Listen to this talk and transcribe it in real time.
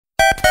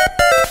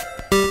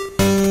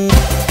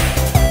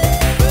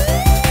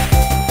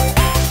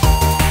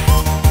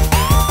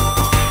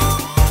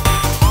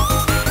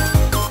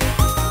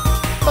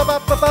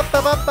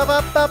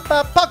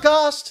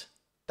Podcast.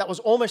 That was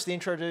almost the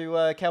intro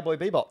to Cowboy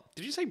Bebop.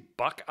 Did you say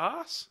buck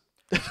ass?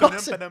 I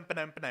said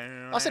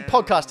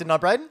podcast, didn't I,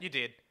 Braden? You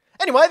did.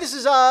 Anyway, this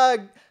is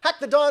Hack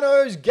the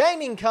Dinos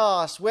Gaming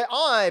Cast, where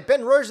I,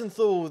 Ben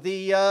Rosenthal,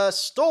 the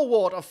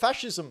stalwart of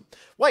fascism.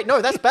 Wait,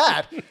 no, that's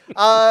bad.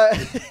 I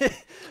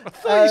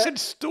thought you said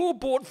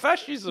store-bought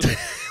fascism.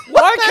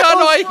 Why can't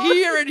I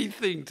hear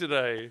anything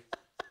today?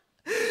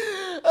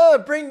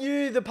 Bring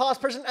you the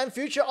past, present, and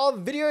future of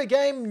video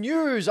game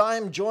news. I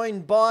am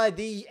joined by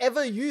the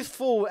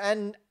ever-youthful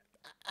and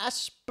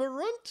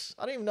aspirant,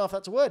 I don't even know if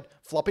that's a word,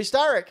 Floppy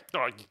Starrick.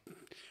 Oh,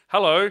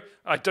 hello.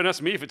 Don't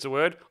ask me if it's a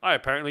word. I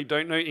apparently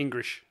don't know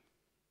English.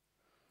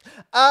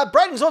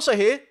 Braden's also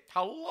here.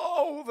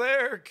 Hello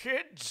there,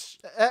 kids.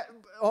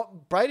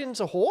 Braden's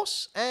a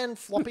horse, and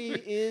Floppy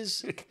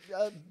is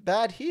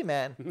bad hair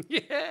man.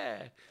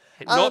 Yeah.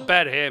 Not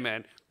bad hair,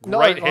 man.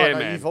 Great hair,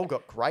 man. You've all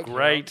got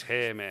great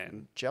hair,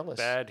 man. Jealous.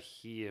 Bad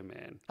hair,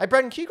 man. Hey,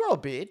 Braden, can you grow a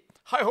beard?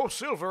 Hi-ho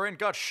Silver ain't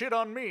got shit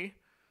on me.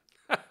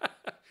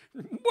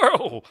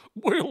 Well,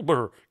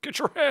 Wilbur, get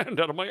your hand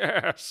out of my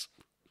ass.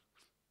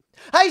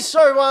 Hey,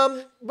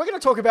 so we're going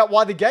to talk about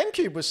why the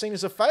GameCube was seen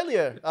as a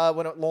failure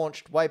when it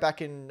launched way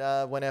back in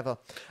whenever.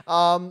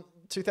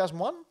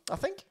 2001, I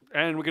think.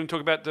 And we're going to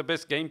talk about the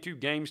best GameCube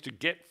games to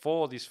get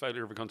for this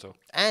failure of a console.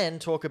 And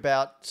talk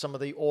about some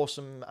of the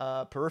awesome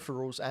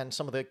peripherals and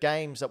some of the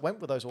games that went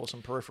with those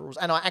awesome peripherals.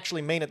 And I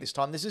actually mean it this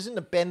time. This isn't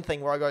a Ben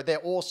thing where I go, they're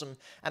awesome,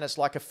 and it's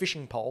like a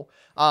fishing pole.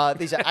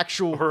 These are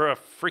actual... Or a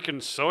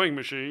freaking sewing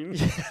machine.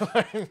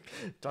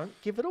 Don't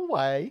give it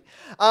away.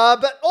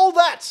 But all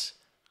that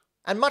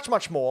and much,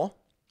 much more.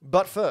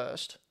 But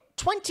first,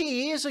 20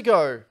 years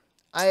ago,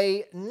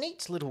 a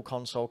neat little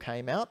console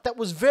came out that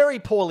was very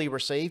poorly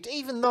received,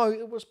 even though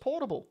it was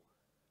portable.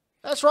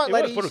 That's right,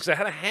 ladies, because it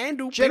had a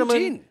handle gentlemen,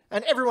 built in.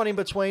 And everyone in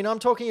between. I'm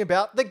talking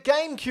about the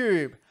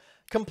GameCube.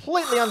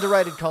 Completely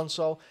underrated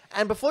console.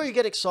 And before you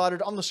get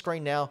excited, on the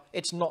screen now,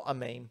 it's not a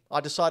meme. I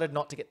decided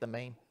not to get the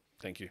meme.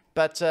 Thank you.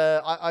 But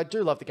I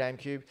do love the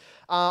GameCube.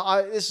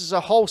 This is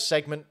a whole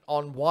segment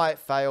on why it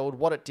failed,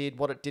 what it did,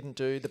 what it didn't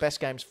do, the best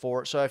games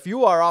for it. So if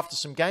you are after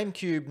some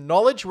GameCube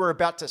knowledge, we're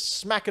about to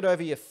smack it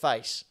over your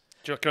face.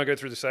 Can I go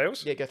through the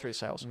sales? Yeah, go through the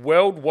sales.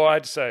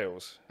 Worldwide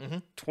sales,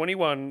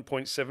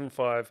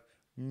 21.75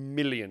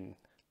 million.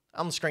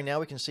 On the screen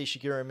now, we can see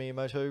Shigeru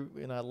Miyamoto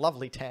in a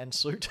lovely tan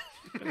suit.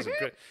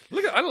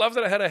 Look, I love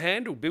that it had a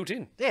handle built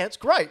in. Yeah, it's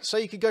great. So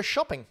you could go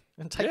shopping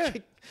and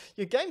take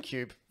your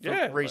GameCube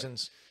for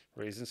reasons.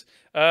 Reasons.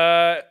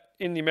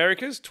 In the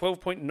Americas,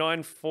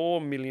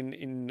 12.94 million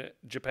in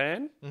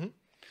Japan,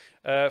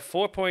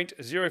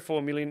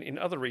 4.04 million in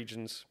other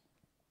regions.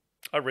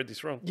 I read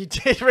this wrong. You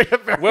did read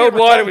it very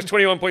Worldwide, it was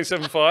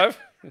 21.75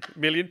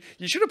 million.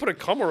 You should have put a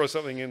comma or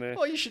something in there.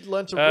 Well, you should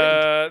learn to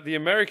read. The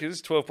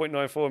Americas,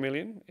 12.94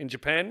 million. In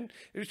Japan,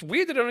 it was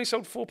weird that it only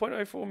sold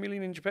 4.04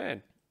 million in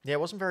Japan. Yeah, it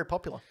wasn't very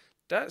popular.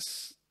 I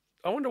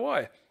wonder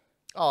why.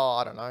 Oh,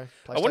 I don't know.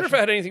 I wonder if it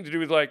had anything to do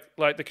with like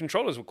the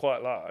controllers were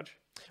quite large.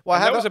 Well,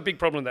 that was a big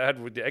problem that I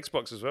had with the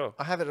Xbox as well.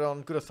 I have it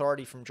on good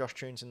authority from Josh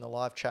Tunes in the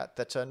live chat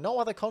that no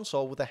other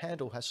console with a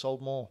handle has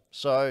sold more.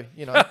 So,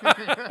 you know.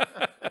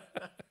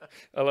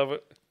 I love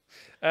it.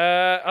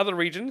 Other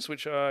regions,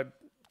 which are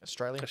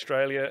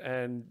Australia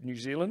and New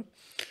Zealand,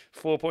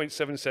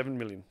 4.77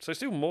 million. So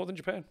still more than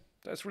Japan.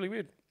 That's really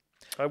weird.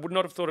 I would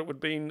not have thought it would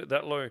have been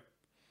that low.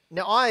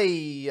 Now,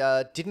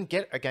 I didn't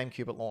get a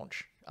GameCube at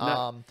launch.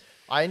 No.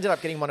 I ended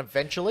up getting one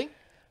eventually,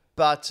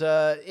 but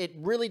it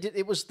really did.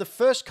 It was the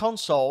first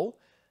console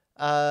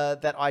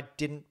that I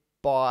didn't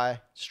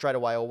buy straight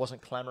away or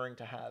wasn't clamoring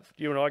to have.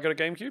 You and I got a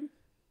GameCube?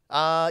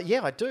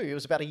 Yeah, I do. It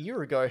was about a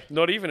year ago.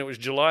 Not even. It was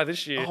July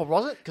this year. Oh,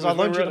 was it? Because I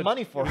loaned you the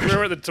money for it. We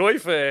were at the toy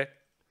fair.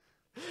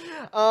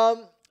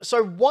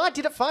 So why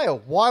did it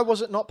fail? Why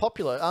was it not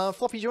popular?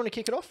 Floppy, do you want to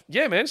kick it off?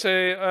 Yeah, man.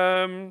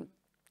 So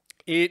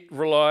it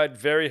relied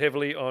very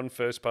heavily on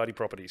first-party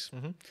properties.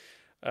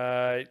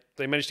 They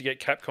managed to get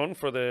Capcom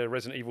for the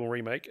Resident Evil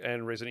remake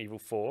and Resident Evil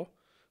 4,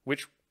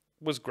 which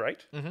was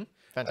great.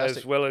 Fantastic.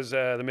 As well as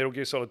the Metal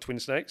Gear Solid Twin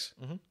Snakes.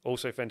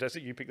 Also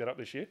fantastic. You picked that up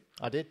this year.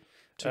 I did.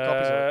 2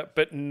 copies of it.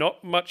 But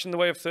not much in the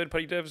way of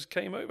third-party devs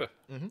came over.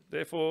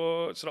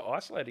 Therefore, sort of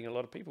isolating a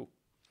lot of people.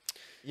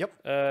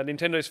 Yep.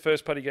 Nintendo's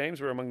first-party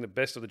games were among the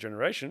best of the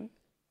generation,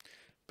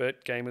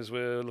 but gamers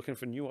were looking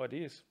for new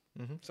ideas,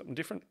 something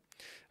different.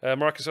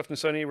 Microsoft and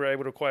Sony were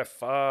able to acquire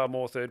far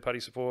more third-party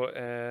support,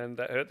 and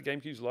that hurt the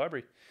GameCube's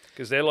library,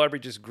 because their library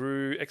just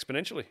grew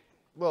exponentially.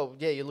 Well,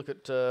 yeah, you look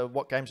at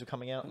what games are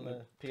coming out in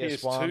the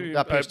PS1,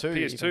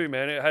 PS2,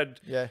 man. It had.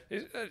 Yeah.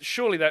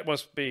 Surely that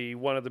must be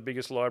one of the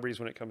biggest libraries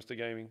when it comes to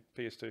gaming.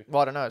 PS2.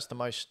 Well, I don't know. It's the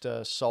most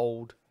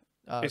sold.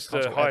 It's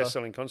the highest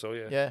selling console.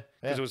 Yeah. Yeah.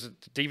 Because it was a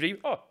DVD.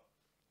 Oh,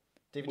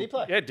 DVD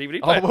player. Yeah,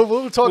 DVD player. Oh,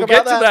 we'll talk we'll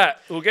about get to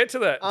that. We'll get to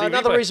that.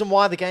 Another player. reason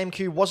why the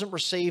GameCube wasn't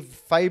received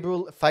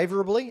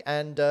favorably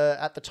and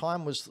at the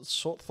time was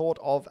thought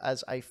of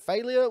as a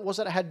failure was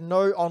that it had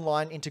no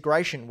online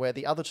integration, where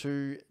the other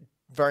two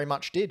very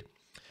much did.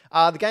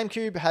 The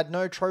GameCube had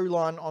no true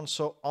line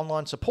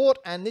online support,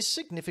 and this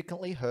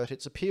significantly hurt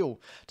its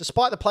appeal.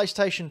 Despite the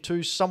PlayStation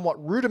 2's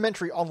somewhat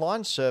rudimentary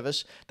online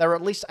service, they were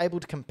at least able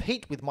to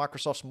compete with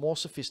Microsoft's more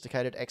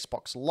sophisticated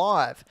Xbox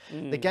Live.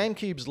 The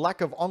GameCube's lack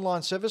of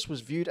online service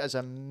was viewed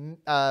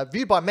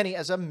by many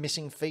as a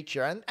missing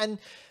feature, and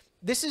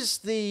this is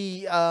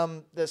the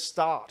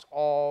start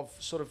of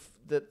sort of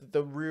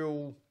the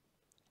real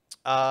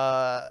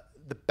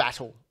the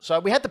battle. So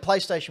we had the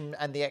PlayStation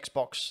and the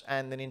Xbox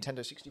and the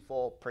Nintendo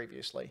 64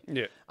 previously.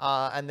 Yeah.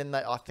 And then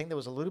I think there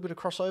was a little bit of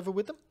crossover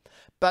with them.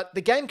 But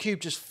the GameCube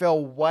just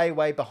fell way,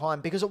 way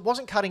behind because it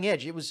wasn't cutting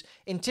edge. It was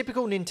in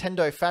typical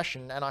Nintendo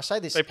fashion, and I say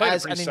this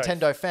as a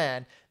Nintendo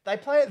fan, they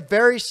play it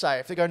very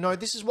safe. They go, no,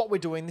 this is what we're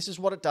doing. This is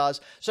what it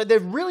does. So they're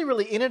really,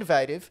 really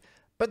innovative,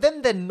 but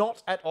then they're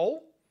not at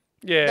all.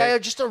 Yeah. They are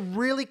just a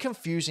really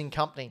confusing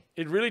company.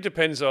 It really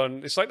depends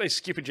on... It's like they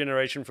skip a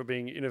generation for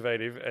being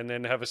innovative and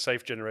then have a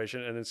safe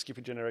generation and then skip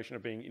a generation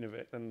of being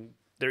innovative. And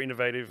they're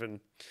innovative and...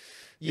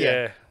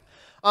 Yeah.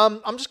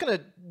 I'm just going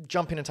to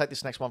jump in and take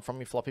this next one from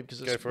you, Floppy, because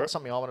it's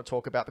something I want to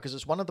talk about because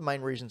it's one of the main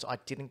reasons I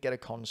didn't get a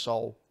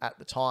console at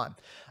the time.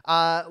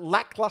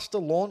 Lackluster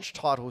launch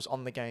titles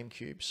on the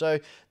GameCube. So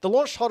the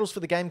launch titles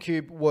for the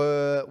GameCube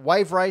were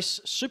Wave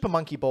Race, Super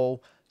Monkey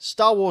Ball,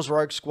 Star Wars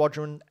Rogue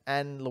Squadron,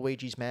 and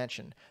Luigi's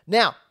Mansion.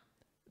 Now,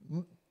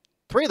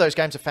 3 of those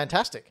games are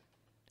fantastic.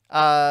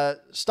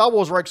 Star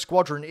Wars Rogue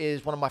Squadron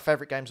is one of my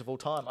favorite games of all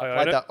time. I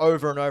played that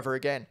over and over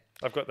again.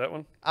 I've got that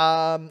one.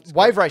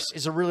 Wave Race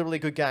is a really, really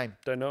good game.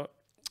 Don't know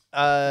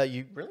it.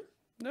 You really?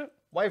 No.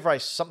 Wave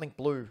Race, something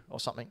blue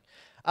or something.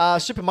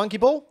 Super Monkey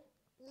Ball,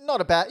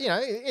 not a bad,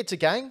 it's a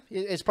game.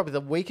 It's probably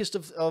the weakest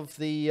of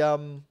the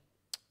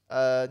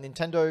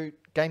Nintendo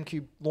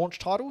GameCube launch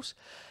titles.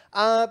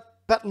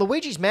 But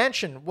Luigi's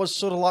Mansion was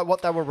sort of like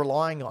what they were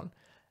relying on.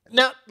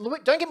 Now,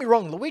 don't get me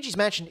wrong, Luigi's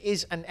Mansion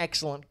is an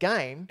excellent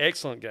game.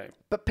 Excellent game.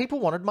 But people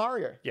wanted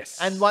Mario. Yes.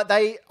 And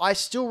I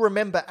still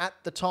remember at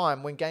the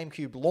time when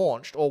GameCube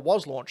launched, or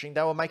was launching,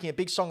 they were making a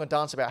big song and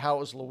dance about how it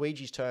was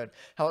Luigi's turn,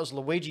 how it was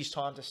Luigi's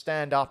time to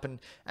stand up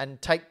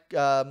and take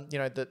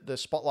the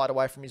spotlight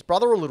away from his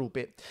brother a little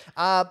bit.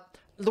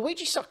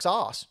 Luigi sucks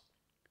ass.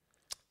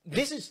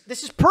 This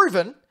is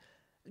proven.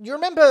 You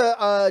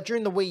remember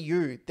during the Wii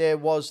U, there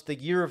was the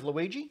Year of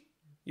Luigi?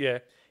 Yeah.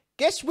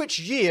 Guess which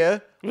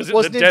year was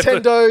Was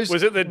Nintendo's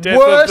it the death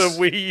worst, of the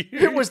Wii U?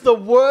 It was the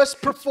worst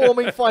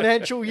performing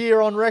financial year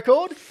on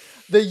record.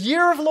 The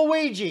Year of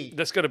Luigi.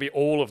 That's got to be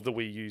all of the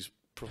Wii U's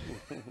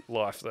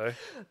life, though.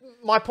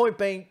 My point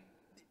being,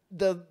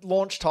 the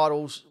launch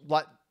titles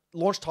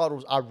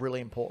are really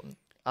important.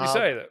 You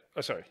say that?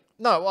 Oh, sorry.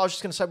 No, I was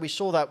just going to say we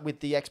saw that with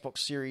the Xbox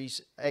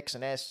Series X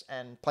and S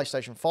and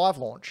PlayStation 5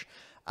 launch.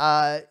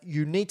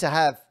 You need to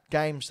have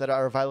games that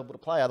are available to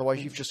play.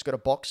 Otherwise, you've just got a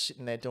box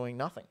sitting there doing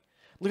nothing.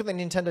 Look at the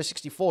Nintendo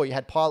 64. You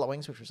had Pilot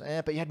Wings, which was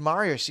but you had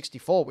Mario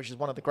 64, which is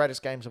one of the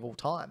greatest games of all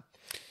time.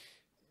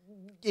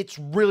 It's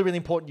really, really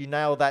important you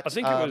nail that launch.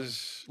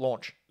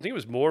 I think it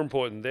was more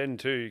important then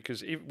too,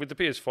 because with the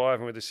PS5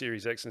 and with the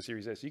Series X and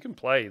Series S, you can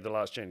play the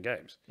last gen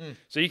games.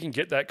 So you can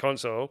get that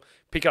console,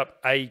 pick up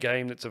a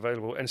game that's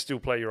available, and still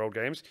play your old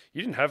games.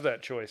 You didn't have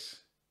that choice.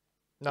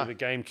 No.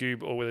 With a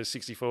GameCube or with a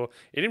 64.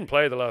 It didn't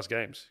play the last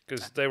games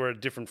because they were a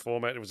different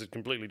format. It was a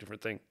completely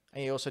different thing.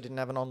 And you also didn't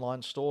have an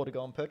online store to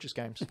go and purchase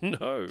games.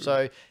 No.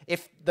 So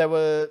if there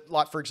were,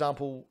 like, for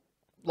example,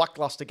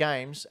 lackluster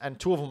games, and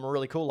 2 of them were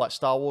really cool, like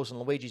Star Wars and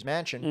Luigi's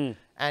Mansion,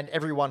 and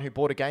everyone who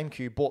bought a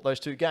GameCube bought those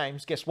 2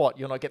 games, guess what?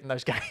 You're not getting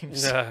those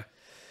games. Nah.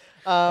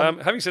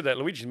 Having said that,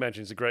 Luigi's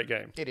Mansion is a great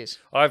game. It is.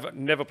 I've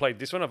never played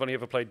this one. I've only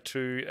ever played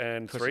 2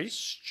 and 3. It's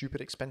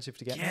stupid expensive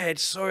to get. Yeah,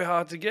 it's so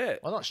hard to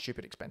get. Well, not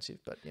stupid expensive,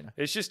 but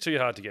It's just too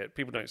hard to get.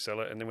 People don't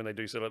sell it, and then when they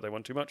do sell it, they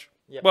want too much.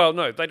 Yep. Well,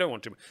 no, they don't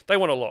want too much. They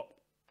want a lot.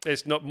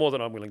 It's not more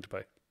than I'm willing to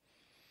pay.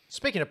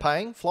 Speaking of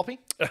paying, Floppy.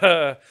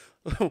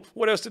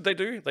 What else did they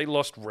do? They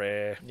lost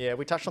Rare. Yeah,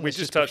 we touched on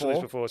this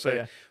before. So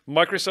yeah.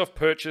 Microsoft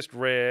purchased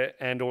Rare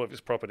and all of its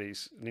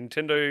properties.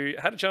 Nintendo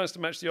had a chance to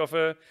match the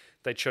offer.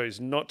 They chose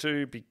not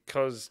to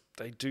because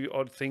they do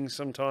odd things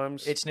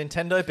sometimes. It's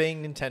Nintendo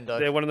being Nintendo.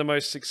 They're one of the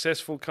most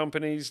successful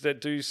companies that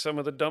do some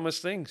of the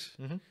dumbest things.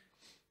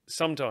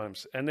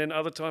 Sometimes. And then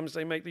other times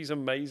they make these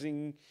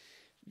amazing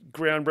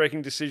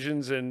groundbreaking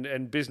decisions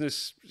and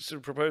business sort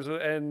of proposals,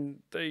 and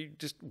they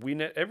just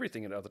win at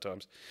everything at other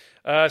times.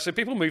 So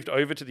people moved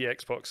over to the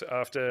Xbox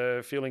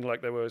after feeling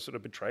like they were sort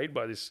of betrayed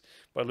by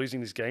losing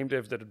this game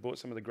dev that had bought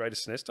some of the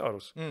greatest SNES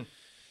titles.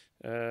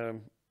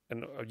 And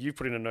you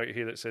put in a note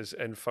here that says,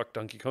 and fuck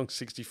Donkey Kong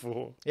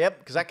 64. Yep,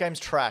 because that game's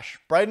trash.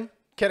 Braden,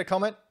 care to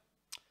comment?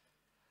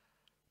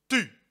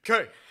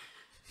 DK.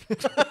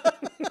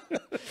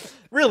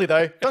 Really,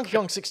 though, Donkey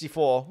Kong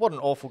 64, what an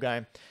awful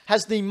game.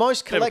 Has the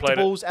most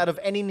collectibles out of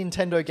any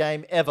Nintendo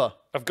game ever.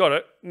 I've got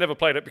it. Never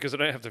played it because I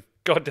don't have the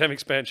goddamn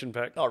expansion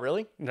pack. Oh,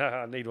 really? Nah,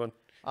 I need one.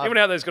 Everyone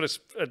out there's got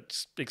a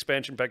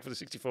expansion pack for the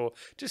 64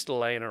 just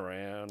laying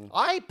around.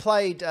 I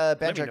played me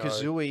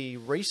Banjo-Kazooie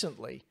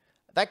recently.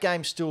 That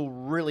game still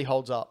really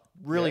holds up.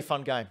 Really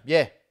fun game.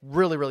 Yeah,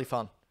 really, really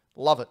fun.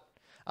 Love it.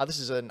 This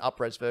is an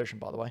up-res version,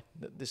 by the way.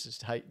 This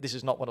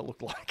is not what it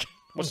looked like.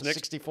 What's the next?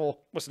 64.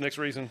 What's the next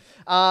reason?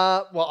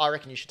 Well, I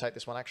reckon you should take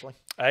this one, actually.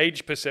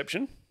 Age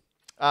perception.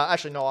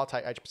 Actually, no, I'll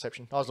take Age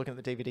Perception. I was looking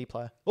at the DVD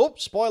player. Oh,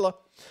 spoiler.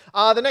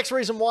 The next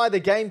reason why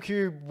the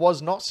GameCube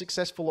was not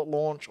successful at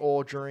launch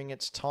or during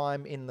its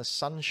time in the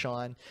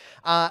sunshine.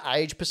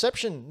 Age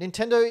Perception.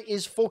 Nintendo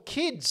is for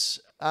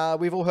kids.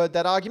 We've all heard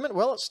that argument.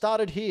 Well, it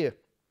started here.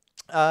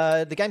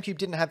 The GameCube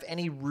didn't have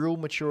any real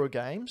mature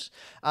games.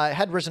 It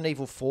had Resident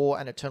Evil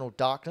 4 and Eternal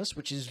Darkness,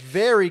 which is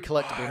very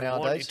collectible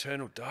nowadays. I want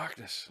Eternal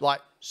Darkness.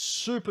 Like,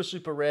 super,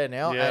 super rare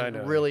now Yeah, I and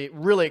know. really,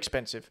 really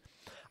expensive.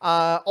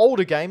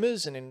 Older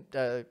gamers, and in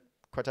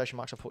quotation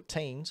marks I put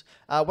teens,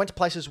 went to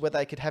places where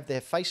they could have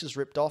their faces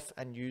ripped off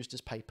and used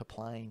as paper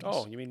planes.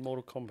 Oh, you mean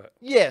Mortal Kombat?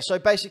 Yeah, so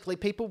basically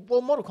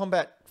Mortal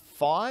Kombat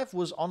 5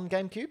 was on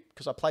GameCube,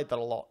 because I played that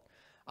a lot.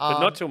 But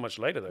not till much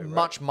later, though, right?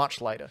 Much, much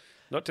later.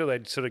 Not till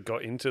they sort of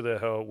got into the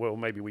whole, well,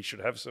 maybe we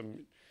should have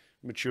some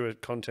mature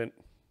content.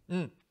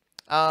 Yeah,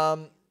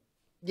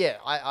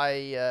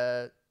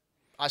 I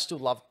still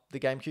love the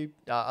GameCube.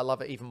 I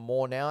love it even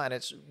more now, and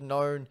it's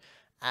known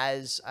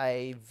as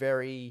a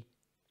very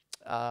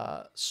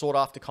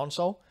sought-after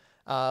console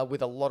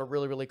with a lot of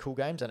really, really cool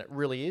games, and it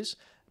really is.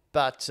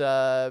 But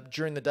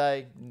during the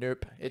day,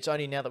 nope. It's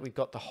only now that we've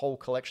got the whole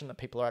collection that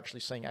people are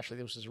actually seeing,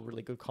 actually, this is a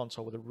really good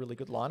console with a really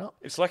good lineup.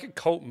 It's like a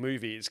cult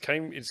movie. It's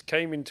came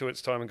into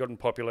its time and gotten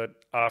popular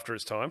after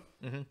its time.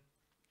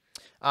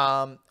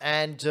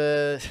 And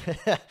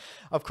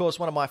of course,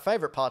 one of my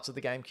favorite parts of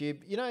the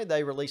GameCube,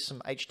 they released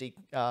some HD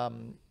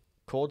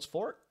cords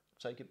for it,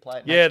 so you could play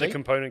it in Yeah, HD. the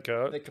component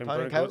card. The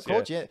component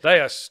cords, yeah. They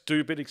are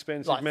stupid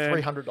expensive, Like man.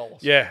 $300.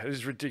 Yeah, it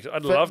is ridiculous.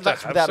 I'd love to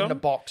That's have without some in a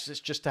box.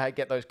 It's just to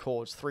get those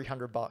cords,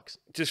 $300.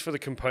 just for the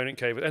component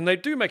cable. And they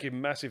do make a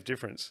massive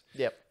difference.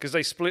 Yep. Because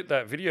they split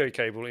that video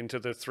cable into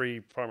the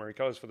 3 primary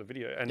colors for the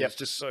video. And Yep. it's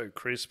just so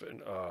crisp.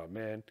 And, oh,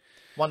 man.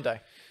 One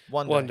day.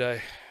 One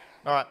day.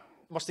 All right.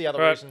 What's the other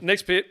All right, reason?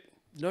 next bit.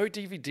 No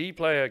DVD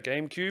player,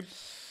 GameCube.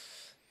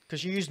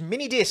 Because you used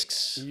mini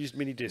discs. You used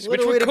mini discs,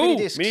 Little which were bit of cool.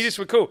 mini discs. Mini discs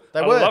were cool. They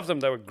I were. love them.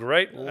 They were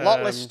great. A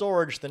lot less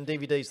storage than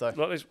DVDs, though. A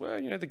lot less. Well,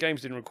 the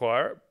games didn't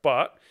require it,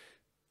 but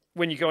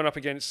when you're going up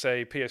against,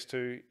 say,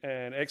 PS2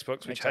 and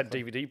Xbox, which had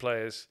DVD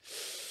players,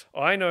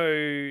 I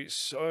know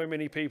so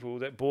many people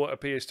that bought a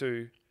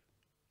PS2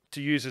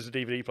 to use as a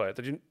DVD player.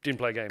 They didn't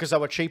play games. Because they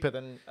were cheaper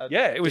than a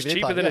Yeah, it was DVD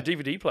cheaper player, than yeah. a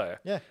DVD player.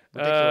 Yeah,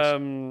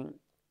 ridiculous.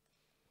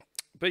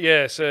 But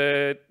yeah,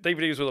 so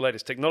DVDs were the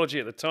latest technology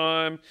at the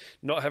time.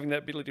 Not having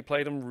that ability to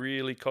play them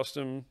really cost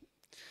them.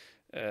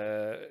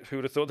 Who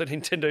would have thought that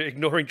Nintendo,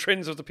 ignoring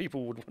trends of the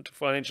people, would want to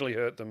financially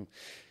hurt them?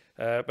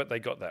 But they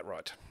got that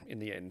right in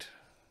the end,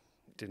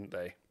 didn't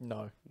they?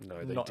 No,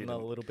 they not didn't. a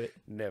little bit.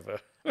 Never.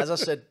 As I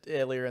said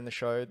earlier in the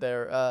show,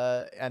 they're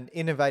an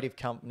innovative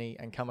company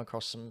and come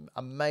across some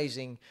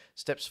amazing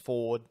steps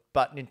forward.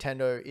 But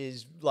Nintendo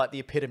is like the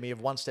epitome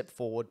of one step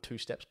forward, 2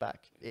 steps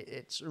back.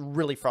 It's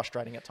really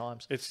frustrating at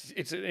times.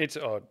 It's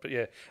odd, but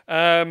yeah.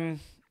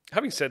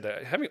 Having said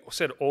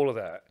all of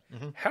that,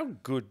 how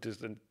good does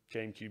the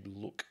GameCube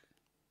look?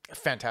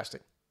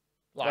 Fantastic.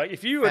 Like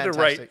if you were to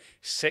rate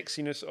fantastic.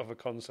 sexiness of a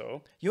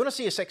console, You want to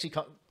see a sexy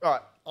All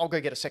right, I'll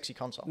go get a sexy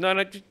console. no, I'm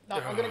going to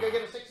go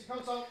get a sexy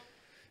console.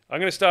 I'm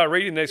going to start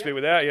reading the next bit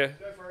without you.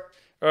 Go for it.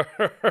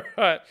 All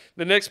right.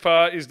 The next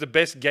part is the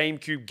best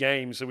GameCube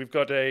games. So we've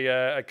got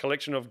a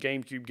collection of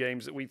GameCube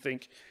games that we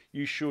think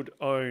you should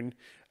own.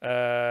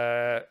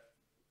 Okay,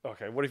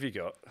 what have you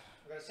got?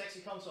 I've got a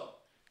sexy console.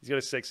 He's got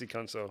a sexy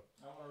console.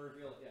 I don't want to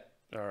reveal it yet.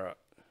 All right.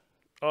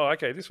 Oh,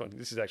 okay, this one.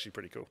 This is actually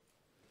pretty cool.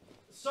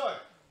 So,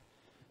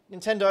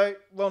 Nintendo,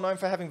 well known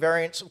for having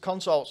variants of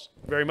consoles.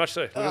 Very much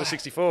so. Look at the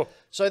 64.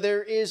 So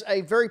there is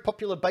a very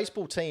popular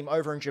baseball team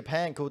over in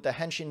Japan called the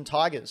Hanshin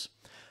Tigers.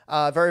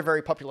 Very,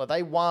 very popular.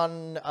 They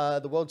won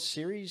the World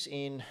Series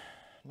in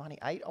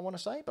 98, I want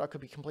to say, but I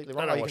could be completely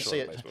wrong. don't You watch can a see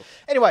lot of it. baseball.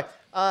 Anyway,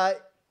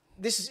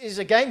 this is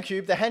a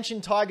GameCube, the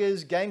Hanshin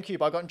Tigers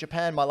GameCube. I got in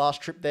Japan my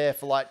last trip there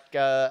for like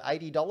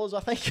 $80, I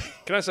think.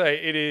 Can I say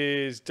it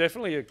is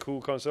definitely a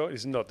cool console?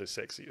 It's not the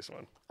sexiest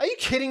one. Are you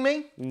kidding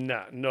me?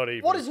 Nah, not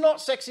even. What is not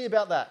sexy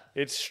about that?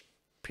 It's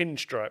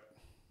pinstripe.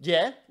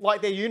 Yeah,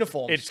 like their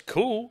uniforms. It's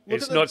cool. Look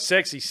It's at the- not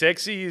sexy.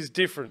 Sexy is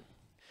different.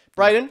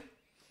 Brayden,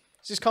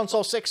 is this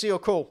console sexy or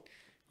cool?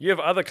 You have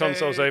other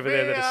consoles over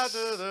there that Out are...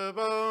 to the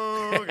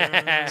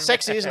bone.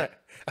 Sexy, isn't it?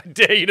 I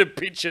dare you to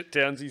pitch it,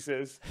 Townsy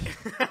says.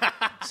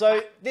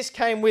 So this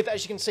came with,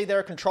 as you can see there,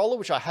 a controller,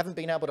 which I haven't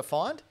been able to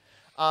find.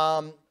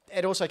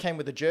 It also came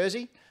with a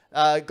jersey.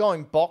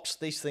 Going box,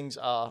 these things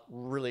are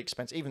really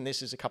expensive. Even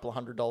this is a couple of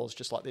 $100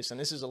 just like this, and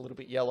this is a little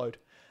bit yellowed.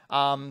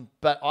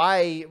 But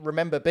I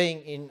remember being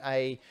in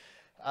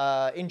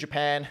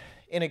Japan,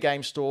 in a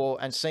game store,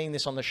 and seeing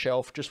this on the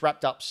shelf, just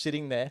wrapped up,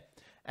 sitting there,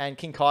 And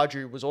King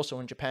Kaiju was also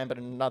in Japan, but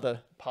in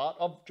another part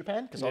of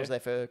Japan, because I was there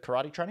for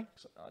karate training.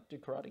 So I do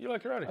karate. You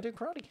like karate? I do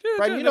karate. Yeah,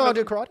 Brayden, you know I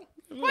do karate?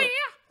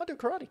 I do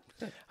karate.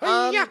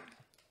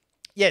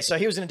 Yeah, so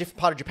he was in a different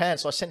part of Japan,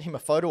 so I sent him a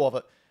photo of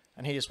it,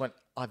 and he just went,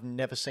 I've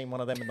never seen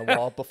one of them in the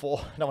wild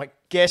before. And I went,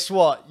 guess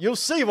what? You'll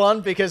see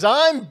one because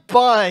I'm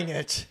buying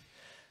it.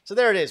 So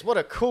there it is. What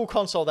a cool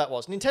console that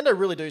was. Nintendo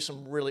really do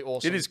some really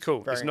awesome. It is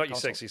cool. It's not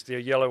consoles. your sexiest.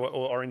 The yellow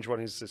or orange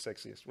one is the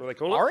sexiest. What do they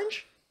call it?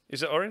 Orange?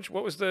 Is it orange?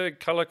 What was the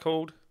color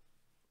called?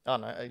 Oh,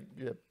 no.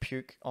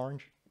 Puke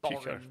orange.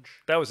 Puke orange.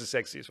 That was the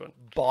sexiest one.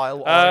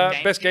 Bile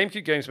orange. Best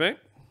GameCube games, mate.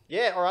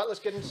 Yeah, all right. Let's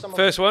get into some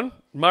First one,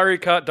 Mario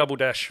Kart Double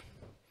Dash.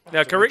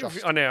 Now, correct.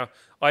 adjust.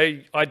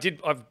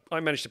 I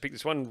managed to pick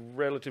this one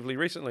relatively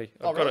recently.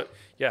 I've got really? it.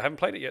 Yeah, I haven't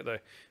played it yet though.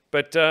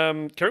 But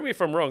correct me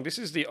if I'm wrong. This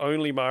is the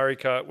only Mario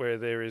Kart where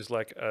there is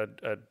like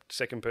a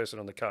second person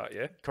on the kart.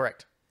 Yeah.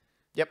 Correct.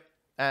 Yep.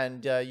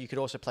 And you could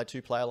also play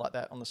 2-player like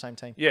that on the same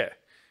team. Yeah.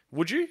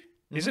 Would you?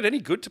 Is it any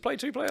good to play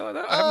 2-player like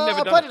that? I've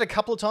never I done played it. it a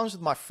couple of times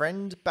with my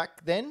friend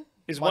back then.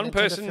 Is My one Nintendo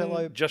person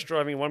fellow- just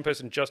driving, one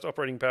person just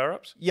operating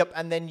power-ups? Yep,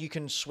 and then you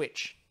can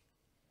switch.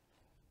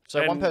 So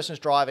one And- person's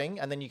driving,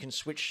 and then you can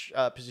switch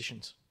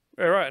positions.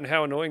 All right. And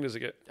how annoying does it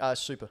get?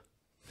 Super.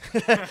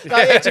 No,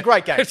 it's a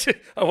great game.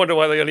 I wonder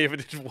why they only ever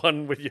did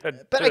one where you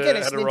had. But again,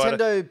 it's had a rider.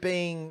 Did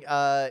being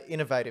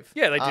innovative.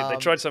 Yeah, they did. They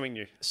tried something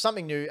new.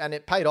 Something new, and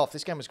it paid off.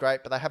 This game was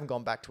great, but they haven't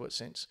gone back to it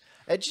since.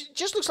 It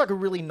just looks like a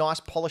really nice,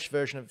 polished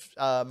version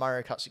of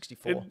Mario Kart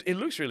 64. It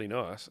looks really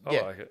nice. I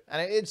like it.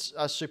 And it's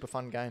a super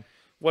fun game.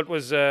 What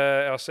was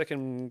our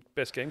second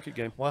best GameCube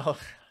game? Well,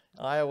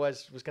 I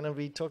always was going to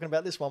be talking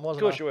about this one,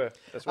 wasn't Of I? course you were.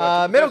 That's why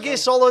I took the Metal first Gear one.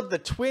 Solid, The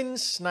Twin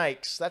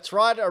Snakes. That's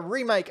right, a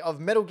remake of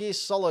Metal Gear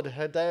Solid.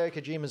 Hideo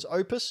Kojima's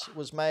opus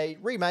was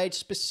remade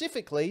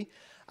specifically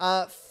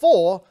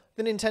for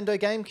the Nintendo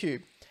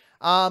GameCube.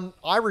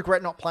 I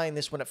regret not playing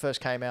this when it first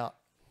came out.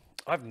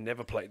 I've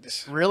never played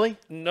this. Really?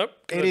 Nope.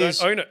 'Cause It I is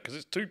don't own it because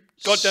it's too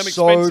goddamn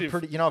so expensive.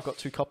 pretty. You know, I've got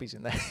 2 copies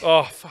in there.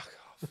 Oh, fuck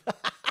off.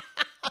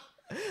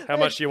 How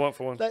much do you want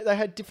for one? They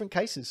had different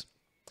cases.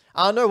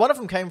 No, one of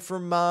them came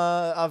from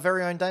our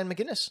very own Dan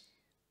McGuinness.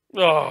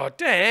 Oh,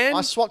 Dan.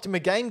 I swapped him a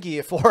Game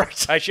Gear for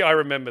it. Actually, I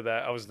remember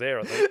that. I was there,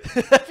 I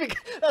think.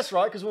 That's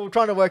right, because we were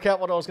trying to work out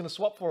what I was going to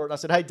swap for it. And I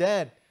said, hey,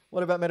 Dan,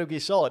 what about Metal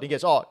Gear Solid? He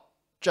goes, oh,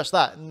 just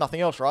that, and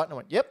nothing else, right? And I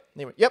went, yep.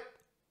 And he went, yep.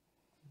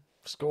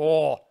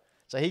 Score.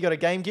 So he got a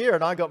Game Gear,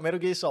 and I got Metal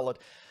Gear Solid.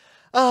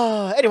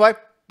 Anyway,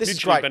 this is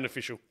Mutually great.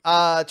 beneficial.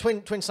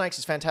 Twin Snakes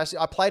is fantastic.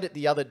 I played it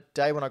the other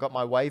day when I got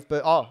my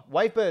Wavebird. Oh,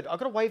 Wavebird. I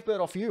got a Wavebird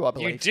off you, I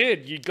believe. You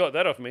did. You got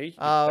that off me. You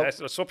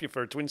bastard. I swapped you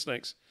for a Twin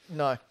Snakes.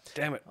 No.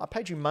 Damn it. I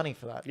paid you money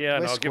for that. Yeah,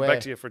 We're no, I'll give square.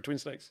 back to you for a Twin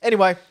Snakes.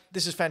 Anyway,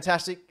 this is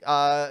fantastic.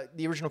 The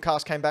original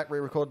cast came back,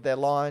 re-recorded their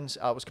lines.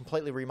 It was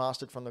completely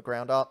remastered from the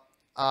ground up.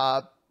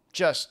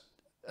 Just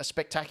a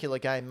spectacular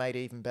game made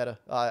even better.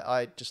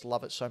 I just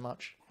love it so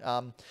much.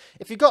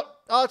 If you got,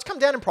 it's come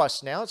down in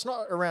price now. It's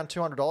not around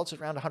 $200. It's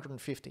around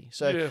 $150.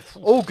 So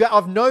Yeah.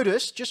 I've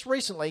noticed just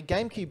recently,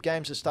 GameCube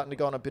games are starting to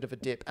go on a bit of a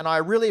dip. And I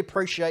really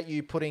appreciate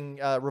you putting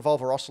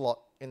Revolver Ocelot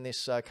in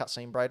this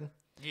cutscene, Braden.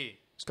 Yeah.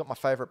 It's got my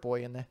favourite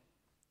boy in there.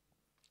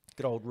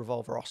 Good old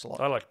Revolver Ocelot.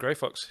 I like Grey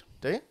Fox.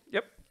 Do you?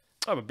 Yep.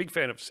 I'm a big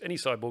fan of any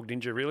cyborg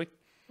ninja, really.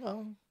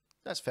 Well,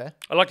 that's fair.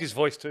 I like his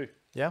voice too.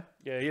 Yeah.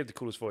 Yeah, he had the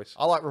coolest voice.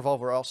 I like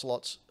Revolver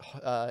Ocelot's.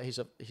 He's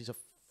a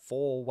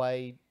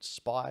 4-way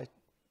spy.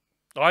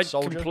 I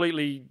soldier.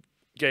 completely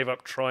gave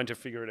up trying to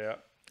figure it out.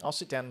 I'll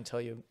sit down and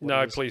tell you. what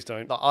No, it is. please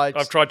don't. No,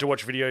 I've tried to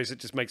watch videos. It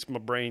just makes my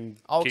brain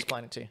I'll kick.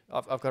 explain it to you.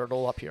 I've got it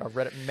all up here. I've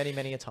read it many,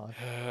 many a time.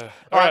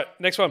 All right,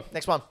 next one.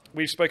 Next one.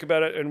 We've spoke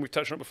about it and we've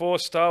touched on it before.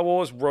 Star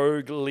Wars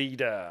Rogue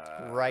Leader.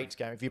 Great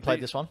game. Have you played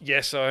this one?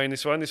 Yes, I own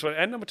this one,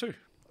 and number 2.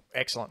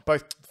 Excellent.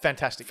 Both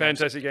fantastic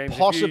Fantastic games. If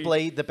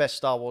Possibly the best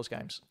Star Wars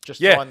games. Just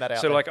Yeah, throwing that out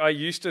so there. like I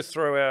used to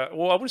throw out,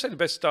 well, I wouldn't say the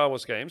best Star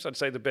Wars games. I'd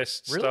say the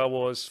best Really? Star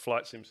Wars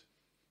flight sims.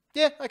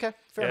 Yeah, okay.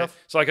 Fair enough.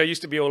 So like I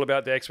used to be all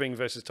about the X-Wing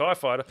versus TIE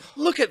Fighter.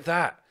 Look at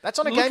that. That's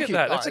on a Look GameCube. at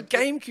that. That's Oh, a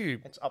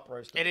GameCube. It's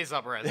up-roasted. It is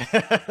up-res.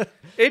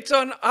 It's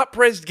on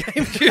up-res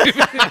GameCube.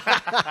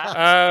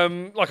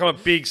 Like I'm a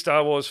big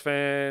Star Wars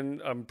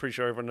fan. I'm pretty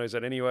sure everyone knows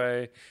that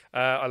anyway.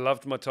 I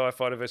loved my TIE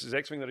Fighter versus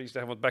X-Wing that I used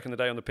to have back in the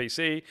day on the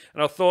PC.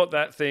 And I thought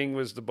that thing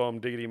was the bomb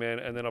diggity, man.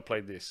 And then I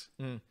played this.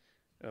 And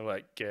I'm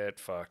like, get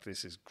fucked.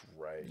 This is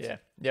great. Yeah.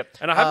 Yep.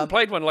 And I haven't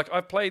played one. Like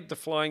I've played the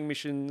flying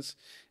missions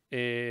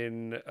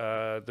in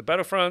the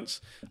Battlefronts.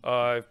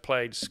 I've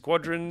played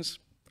Squadrons.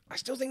 I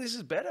still think this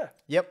is better.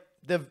 Yep.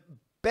 The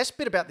best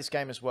bit about this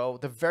game as well,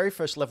 the very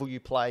first level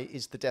you play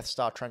is the Death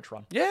Star trench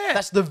run. Yeah.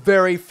 That's the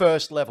very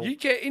first level. You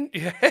get in.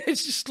 Yeah,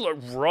 it's just like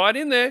right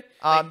in there.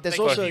 There's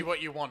They also give you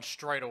what you want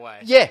straight away.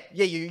 Yeah,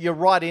 you're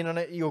right in on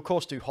it. You of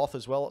course do Hoth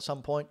as well at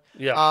some point.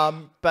 Yeah.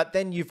 But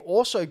then you've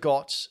also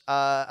got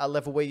a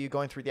level where you're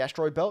going through the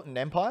asteroid belt in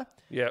Empire.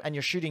 Yeah. And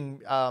you're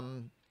shooting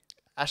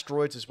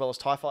asteroids as well as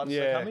TIE fighters that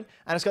Yeah. come in.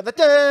 And it's got the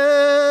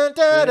dun,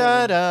 dun,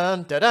 dun,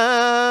 dun, dun,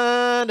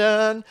 dun,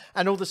 dun,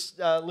 and all the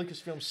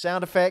Lucasfilm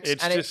sound effects.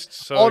 It's and just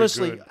so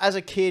honestly, good. as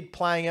a kid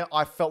playing it,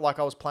 I felt like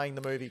I was playing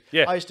the movie.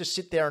 Yeah. I used to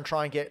sit there and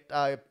try and get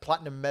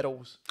platinum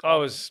medals. I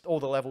on was all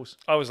the levels.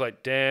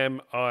 like,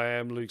 damn, I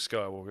am Luke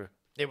Skywalker.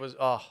 It was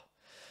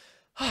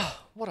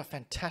what a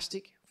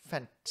fantastic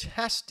game.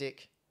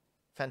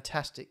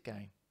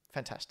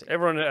 Fantastic.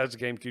 Everyone that has a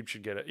GameCube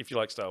should get it if you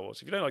like Star Wars.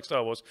 If you don't like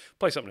Star Wars,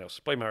 play something else.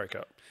 Play Mario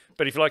Kart.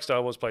 But if you like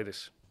Star Wars, play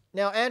this.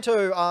 Now,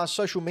 Anto, our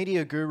social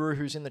media guru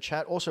who's in the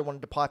chat, also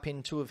wanted to pipe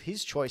in two of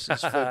his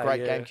choices for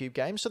great Yeah. GameCube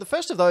games. So the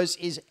first of those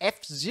is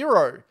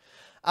F-Zero.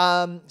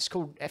 It's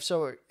called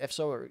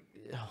F-Zero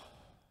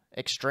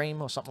Extreme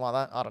or something like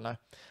that. I don't know.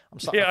 I'm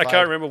starting Yeah, to I fade.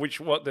 can't remember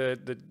what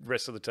the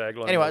rest of the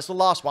tagline Anyway, was. it's the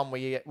last one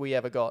we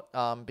ever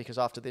got because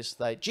after this,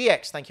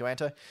 GX, thank you,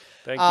 Anto.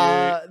 Thank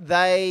you.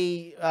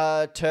 They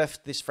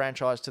turfed this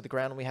franchise to the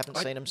ground and we haven't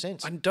seen them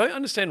since. I don't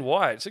understand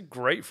why. It's a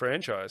great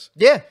franchise.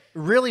 Yeah,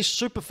 really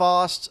super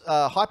fast,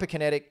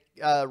 hyperkinetic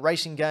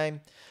racing game.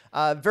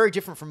 Very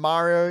different from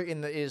Mario in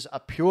that it is a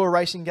pure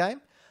racing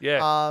game.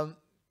 Yeah.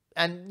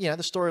 And, you know,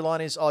 the storyline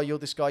is, oh, you're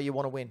this guy, you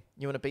want to win.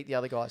 You want to beat the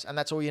other guys. And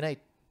that's all you need.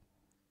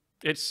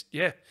 It's,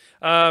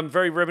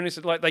 very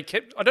reminiscent. Like,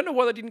 I don't know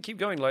why they didn't keep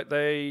going. Like,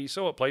 they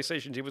saw what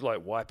PlayStation did with,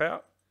 like,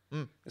 Wipeout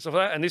and stuff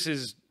like that. And this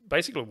is,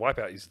 basically,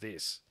 Wipeout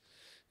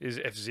is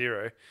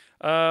F-Zero.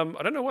 I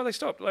don't know why they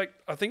stopped. Like,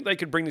 I think they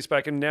could bring this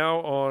back. And now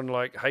on,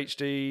 like,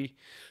 HD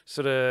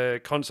sort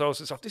of consoles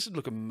and stuff, this would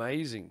look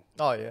amazing.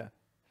 Oh, yeah.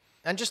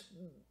 And just,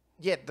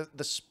 yeah,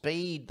 the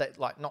speed, that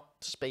like, not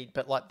speed,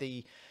 but like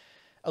the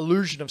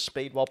illusion of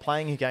speed while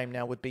playing a game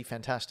now would be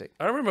fantastic.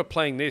 I remember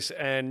playing this,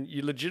 and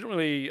you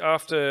legitimately,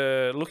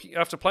 after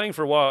playing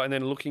for a while and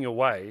then looking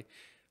away,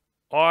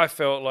 I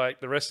felt like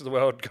the rest of the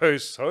world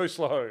goes so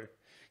slow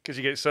because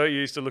you get so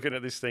used to looking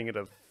at this thing at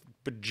a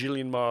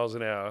bajillion miles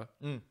an hour.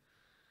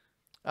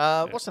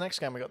 What's the next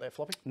game we got there,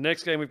 Floppy?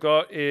 Next game we've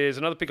got is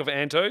another pick of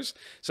Anto's.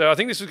 So I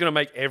think this is going to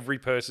make every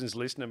person's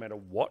list, no matter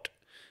what.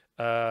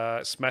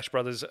 Smash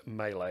Brothers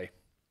Melee.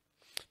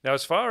 Now,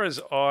 as far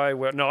as I'm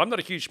not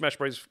a huge Smash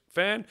Bros.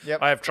 Fan.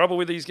 Yep. I have trouble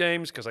with these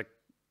games because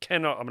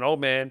I'm an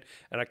old man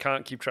and I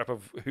can't keep track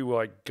of who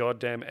I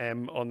goddamn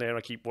am on there, and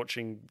I keep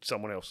watching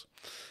someone else.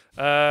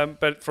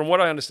 But from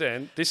what I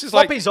understand, this is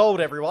Floppy's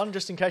old, everyone,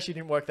 just in case you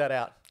didn't work that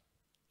out.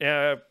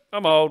 Yeah,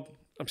 I'm old.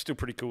 I'm still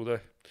pretty cool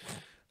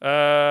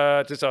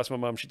though. Just ask my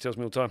mum; she tells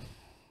me all the time.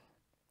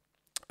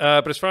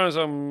 But as far as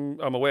I'm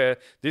aware,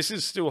 this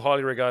is still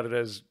highly regarded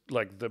as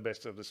like the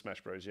best of the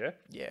Smash Bros. Yeah,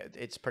 Yeah,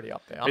 it's pretty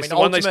up there. it's the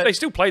one they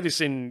still play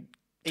this in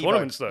Evo.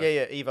 tournaments though.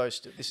 Yeah,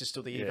 Evo. This is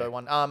still the Evo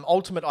one.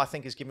 Ultimate, I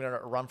think, is giving it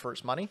a run for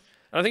its money.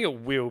 And I think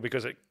it will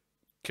because it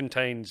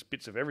contains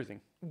bits of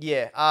everything.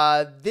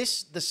 Yeah, the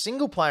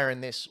single player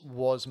in this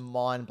was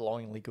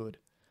mind-blowingly good.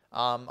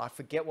 I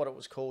forget what it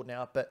was called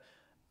now, but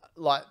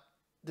like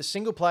the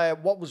single player,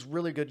 what was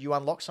really good, you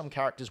unlock some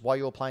characters while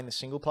you were playing the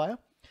single player.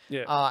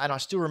 Yeah. And I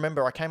still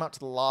remember I came up to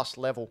the last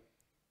level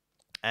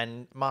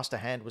and Master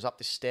Hand was up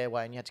this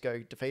stairway and you had to go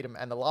defeat him.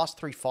 And the last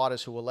three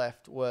fighters who were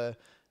left were,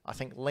 I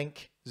think,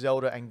 Link,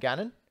 Zelda, and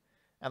Ganon.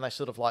 And they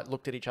sort of like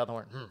looked at each other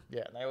and went,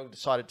 yeah. And they all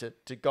decided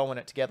to go in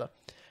it together.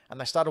 And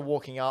they started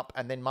walking up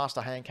and then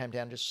Master Hand came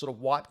down and just sort of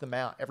wiped them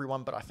out.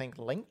 Everyone but I think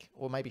Link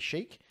or maybe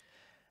Sheik.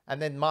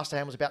 And then Master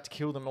Hand was about to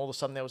kill them and all of a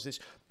sudden there was this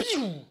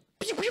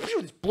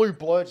this blue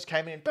blur just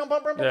came in, boom,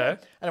 boom, boom, boom, Yeah.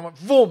 and it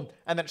went boom,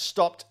 and then it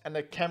stopped, and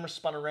the camera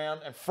spun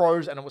around and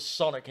froze, and it was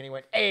Sonic, and he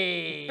went,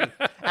 hey!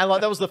 And like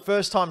that was the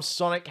first time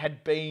Sonic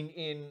had been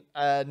in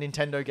a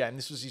Nintendo game.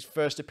 This was his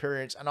first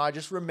appearance, and I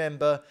just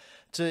remember,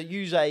 to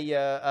use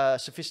a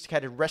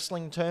sophisticated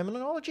wrestling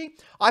terminology,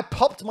 I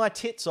popped my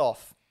tits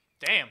off.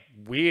 Damn.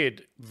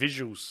 Weird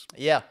visuals.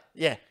 Yeah.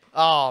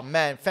 Oh,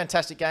 man,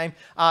 fantastic game.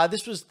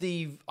 This was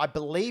the, I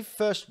believe,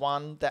 first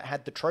one that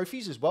had the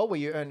trophies as well, where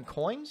you earn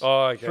coins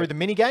through the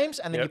mini games,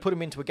 and then you put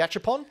them into a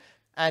gachapon.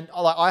 And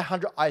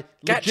I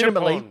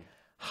legitimately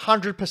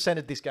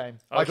 100%ed this game.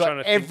 I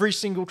got every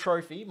single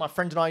trophy. My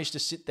friend and I used to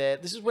sit there.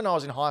 This is when I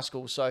was in high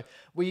school, so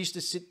we used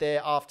to sit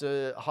there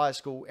after high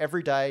school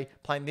every day,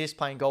 playing this,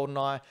 playing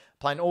GoldenEye,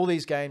 playing all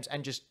these games,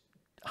 and just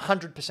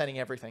 100%ing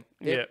everything.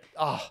 Yeah.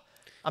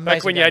 Amazing.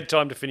 Back when you had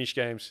time to finish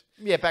games.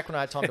 Yeah, back when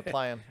I had time to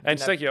play them. And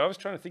thank you. I was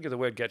trying to think of the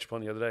word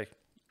gachapon the other day.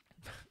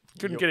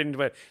 Couldn't get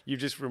into it. You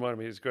just reminded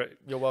me. It's great.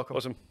 You're welcome.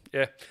 Awesome.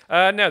 Yeah.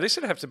 Now, this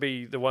would have to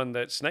be the one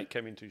that Snake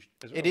came into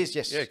as well. It is,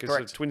 yes. Yeah, because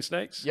correct. the twin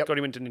snakes Yep. got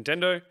him into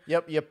Nintendo.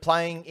 Yep, you're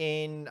playing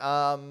in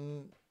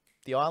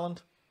the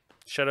island.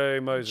 Shadow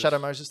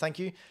Moses. Thank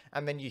you.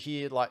 And then you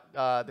hear like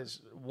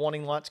there's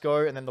warning lights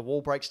go, and then the wall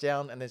breaks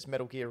down, and there's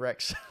Metal Gear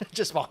Rex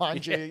just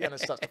behind you, and it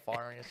starts to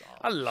fire.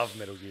 I love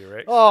Metal Gear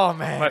Rex. Oh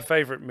man, My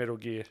favourite Metal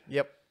Gear.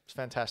 Yep, it's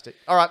fantastic.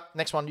 All right,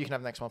 next one. You can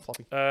have the next one,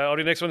 Floppy. I'll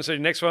do the next one. So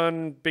next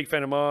one, big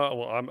fan of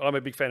Well, I'm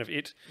a big fan of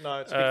it. No,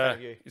 it's a big fan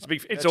of you.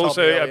 It's told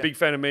also me a earlier. big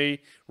fan of me.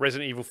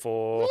 Resident Evil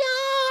 4.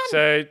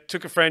 So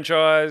took a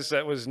franchise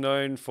that was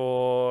known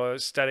for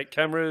static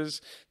cameras,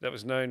 that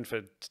was known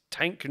for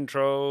tank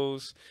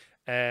controls,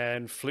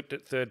 and flipped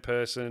it third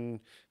person,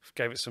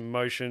 gave it some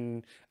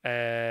motion,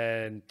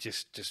 and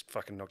just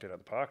fucking knocked it out of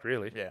the park,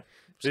 really. Yeah.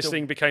 This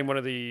thing became one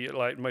of the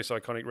most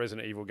iconic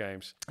Resident Evil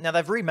games. Now,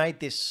 they've remade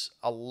this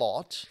a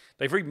lot.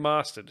 They've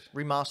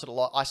remastered a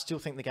lot. I still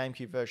think the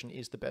GameCube version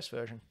is the best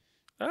version.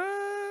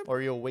 Or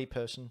are you a Wii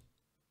person?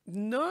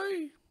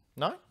 No.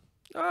 No?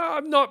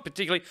 I'm not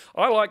particularly.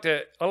 I liked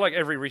it. I like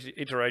every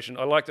iteration.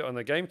 I liked it on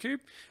the GameCube.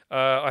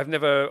 I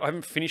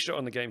haven't finished it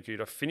on the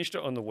GameCube. I finished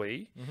it on the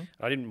Wii. Mm-hmm.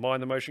 I didn't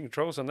mind the motion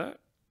controls on that.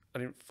 I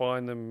didn't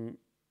find them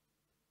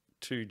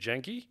too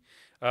janky.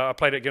 I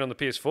played it again on the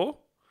PS4.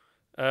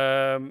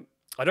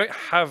 I don't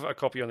have a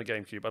copy on the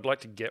GameCube. I'd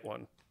like to get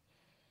one.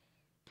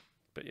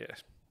 But yeah,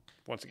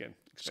 once again,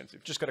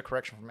 expensive. Just got a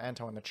correction from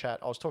Anto in the chat.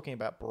 I was talking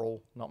about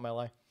Brawl, not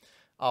Melee.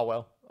 Oh,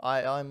 well.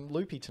 I'm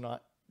loopy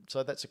tonight.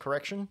 So that's a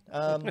correction.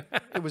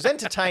 It was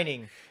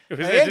entertaining. At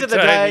the end of the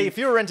day, if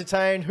you were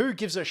entertained, who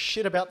gives a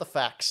shit about the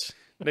facts?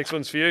 Next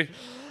one's for you.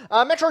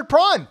 Metroid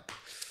Prime,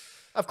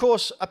 of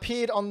course,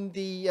 appeared on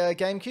the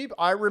GameCube.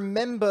 I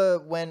remember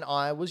when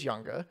I was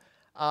younger.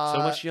 So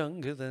much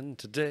younger than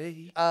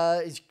today.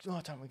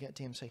 Don't we get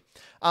DMC?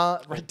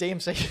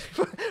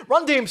 DMC.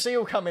 Run DMC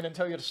will come in and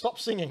tell you to stop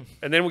singing.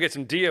 And then we'll get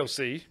some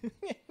DLC.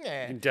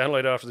 Yeah. You can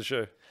download after the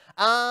show.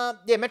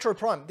 Metroid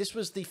Prime. This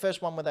was the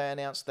first one where they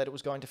announced that it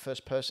was going to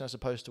first person as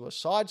opposed to a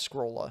side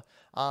scroller,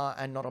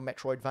 and not a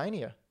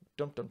Metroidvania.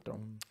 Dum dum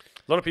dum.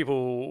 A lot of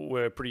people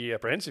were pretty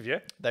apprehensive, yeah?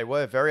 They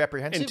were very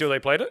apprehensive Until they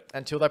played it.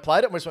 and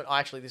went,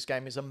 actually, this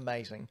game is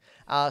amazing.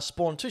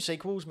 Spawned 2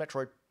 sequels,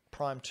 Metroid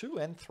Prime 2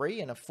 and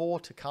 3, and a 4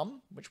 to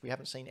come, which we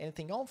haven't seen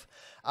anything of.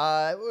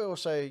 We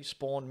also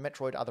spawned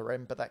Metroid Other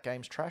M, but that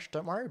game's trash.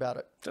 Don't worry about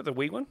it. Is that the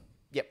Wii one?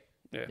 Yep.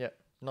 Yeah. Yep.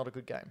 Not a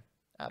good game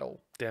at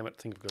all. Damn it,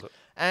 I think I've got it.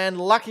 And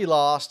Lucky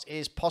Last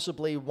is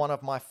possibly one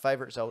of my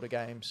favourite Zelda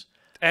games.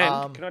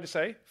 And can I just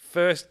say,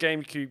 first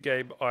GameCube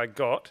game I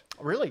got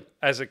Really?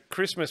 as a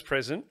Christmas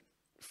present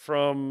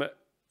from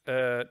 2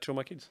 of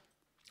my kids.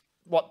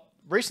 What,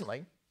 recently?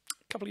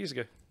 A couple of years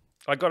ago.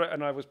 I got it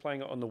and I was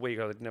playing it on the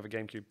Wii. I didn't have a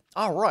GameCube.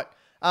 Oh, right.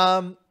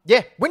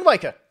 Wind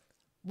Waker.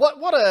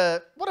 What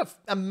a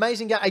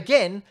amazing game.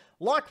 Again,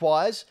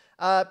 likewise,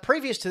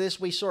 previous to this,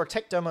 we saw a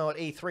tech demo at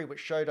E3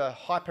 which showed a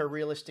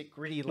hyper-realistic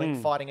gritty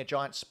Link fighting a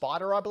giant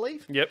spider, I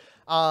believe. Yep.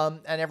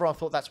 And everyone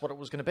thought that's what it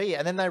was going to be.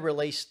 And then they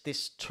released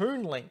this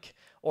Toon Link,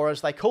 or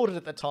as they called it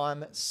at the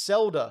time,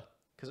 Zelda,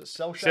 because it's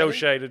cel-shaded.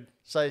 Cel-shaded.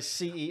 So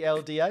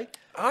CELDA.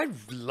 I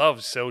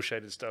love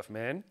cel-shaded stuff,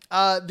 man.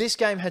 This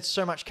game had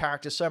so much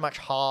character, so much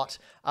heart.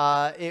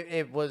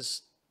 It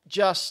was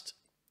just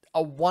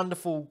a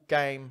wonderful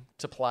game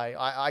to play.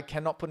 I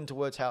cannot put into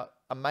words how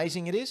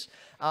amazing it is.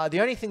 The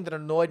only thing that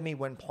annoyed me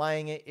when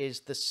playing it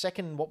is the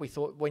second, what we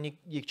thought, when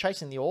you're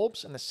chasing the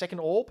orbs, and the second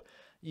orb,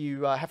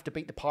 you have to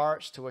beat the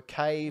pirates to a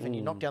cave, and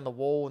you knock down the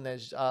wall, and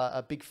there's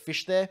a big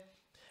fish there,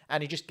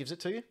 and he just gives it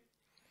to you.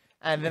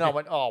 And then I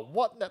went, oh,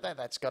 what?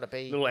 That's got to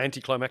be... A little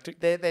anticlimactic.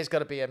 There's got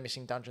to be a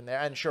missing dungeon there.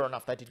 And sure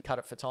enough, they did cut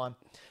it for time.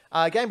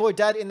 Game Boy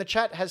Dad in the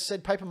chat has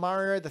said Paper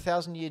Mario, the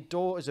 1,000-Year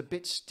Door is a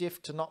bit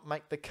stiff to not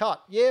make the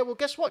cut. Yeah, well,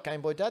 guess what, Game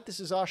Boy Dad? This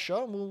is our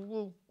show, and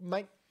we'll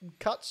make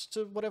cuts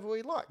to whatever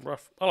we like.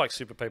 Rough. I like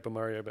Super Paper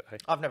Mario, but hey.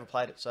 I've never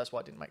played it, so that's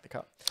why I didn't make the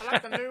cut. I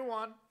like the new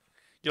one.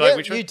 You like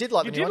which one? You did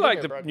like the new one, You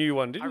did didn't like you, the new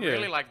one, didn't I you?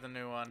 really like the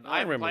new one. I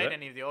haven't played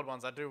any of the old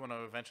ones. I do want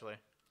to eventually.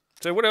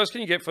 So what else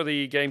can you get for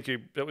the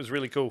GameCube that was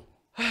really cool?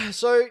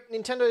 So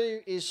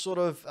Nintendo is sort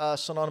of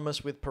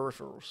synonymous with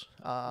peripherals.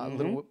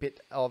 Little bit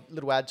of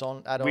little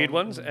add-on. Weird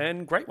ones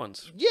and great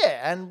ones.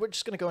 Yeah, and we're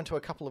just going to go into a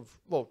couple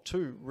of,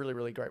 two really,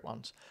 really great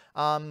ones.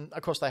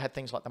 Of course, they had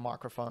things like the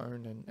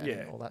microphone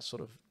and all that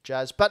sort of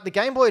jazz. But the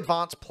Game Boy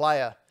Advance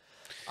player...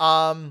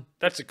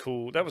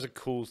 that was a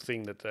cool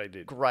thing that they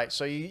did. Great.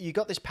 So you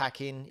got this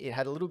pack in. It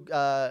had a little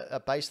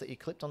a base that you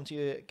clipped onto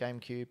your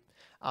GameCube.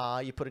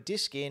 You put a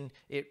disc in.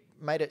 It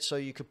made it so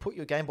you could put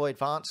your Game Boy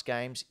Advance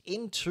games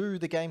into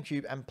the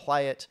GameCube and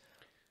play it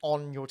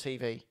on your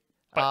TV.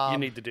 But you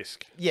need the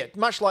disc. Yeah,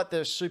 much like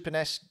the Super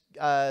NES,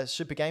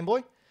 Super Game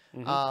Boy,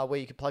 where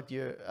you could plug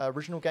your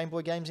original Game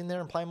Boy games in there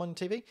and play them on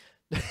your TV.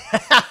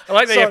 I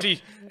like that you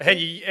have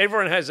to.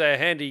 Everyone has a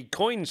handy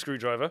coin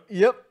screwdriver.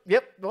 Yep.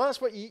 Well,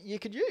 that's what you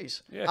could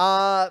use.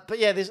 Yeah. But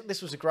yeah,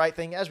 this was a great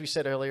thing. As we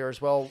said earlier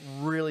as well,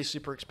 really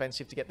super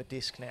expensive to get the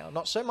disc now.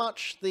 Not so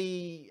much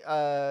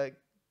the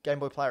Game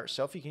Boy player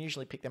itself. You can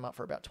usually pick them up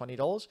for about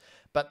 $20,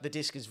 but the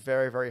disc is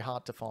very, very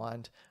hard to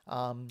find.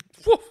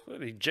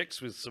 It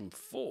ejects with some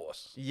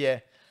force.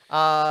 Yeah.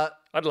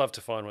 I'd love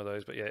to find one of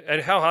those, but yeah.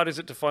 And how hard is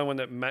it to find one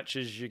that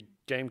matches your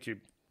GameCube?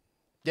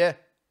 Yeah.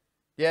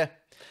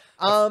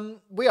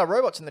 We Are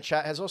Robots in the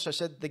chat has also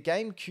said the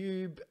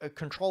GameCube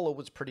controller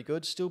was pretty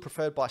good, still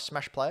preferred by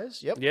Smash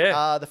players. Yep.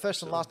 Yeah. The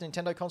first and last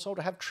Nintendo console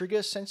to have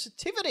trigger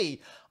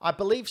sensitivity. I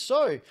believe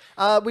so.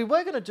 We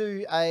were going to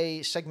do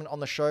a segment on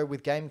the show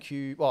with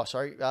GameCube.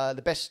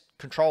 The best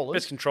controllers.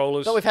 Best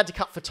controllers. But we've had to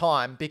cut for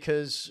time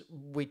because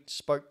we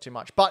spoke too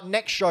much. But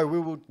next show we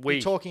will be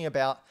talking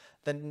about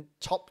the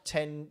top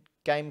 10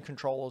 game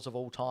controllers of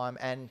all time,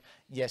 and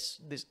yes,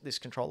 this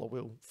controller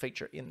will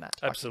feature in that.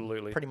 Absolutely.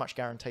 I can pretty much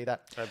guarantee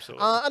that.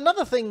 Absolutely.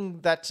 Another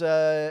thing that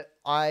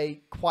I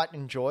quite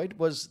enjoyed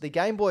was the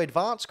Game Boy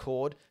Advance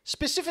cord,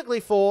 specifically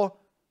for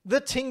the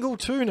Tingle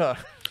Tuner.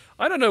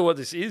 I don't know what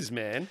this is,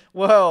 man.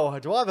 Well,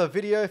 do I have a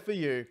video for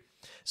you?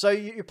 So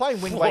you're playing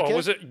Wind Waker.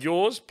 Was it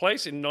yours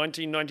place in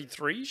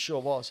 1993?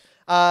 Sure was.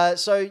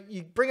 So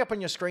you bring up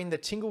on your screen the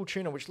Tingle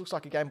Tuner, which looks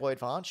like a Game Boy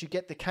Advance. You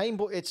get the Game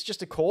Boy. It's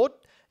just a cord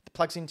that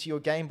plugs into your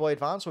Game Boy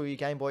Advance or your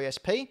Game Boy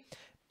SP.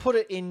 Put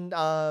it in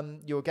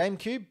your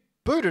GameCube.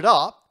 Boot it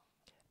up,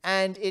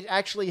 and it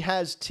actually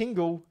has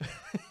Tingle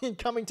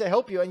coming to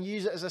help you, and you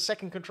use it as a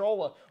second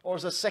controller or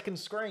as a second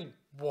screen.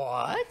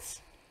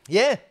 What?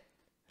 Yeah.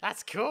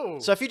 That's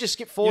cool. So if you just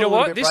skip forward You know a what?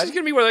 little bit, This is Brady,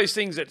 going to be one of those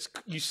things that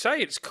you say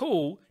it's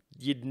cool,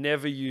 you'd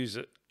never use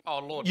it. Oh,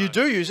 Lord, you no.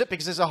 do use it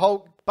because there's a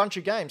whole bunch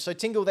of games. So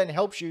Tingle then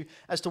helps you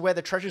as to where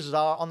the treasures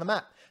are on the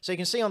map. So you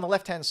can see on the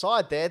left-hand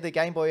side there, the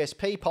Game Boy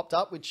SP popped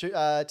up with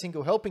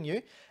Tingle helping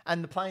you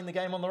and playing the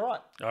game on the right.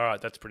 All right,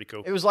 that's pretty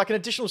cool. It was like an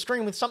additional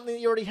screen with something that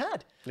you already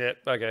had. Yeah,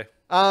 okay.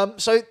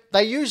 So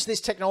they use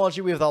this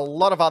technology with a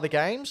lot of other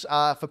games.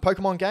 For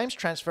Pokemon games,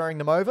 transferring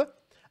them over.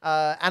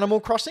 Animal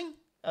Crossing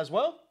as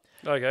well.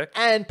 Okay.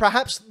 And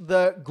perhaps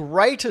the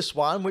greatest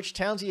one, which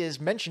Townsy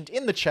has mentioned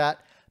in the chat,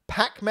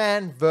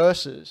 Pac-Man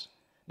Versus.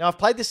 Now, I've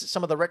played this at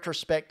some of the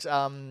retrospect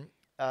AVCon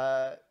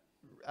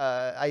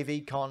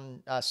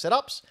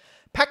setups.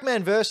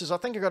 Pac-Man Versus, I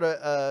think I got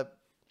a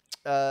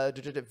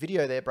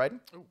video there, Braden.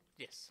 Ooh,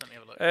 yes, let me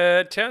have a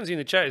look. Townsy in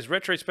the chat, is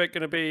Retrospect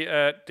going to be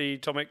at the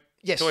Toy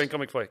and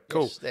Comic Play?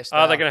 Cool. Yes,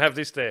 Are they going to have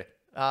this there?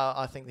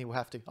 I think they will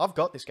have to. I've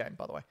got this game,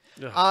 by the way.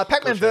 Oh,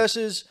 Pac-Man gosh,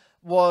 Versus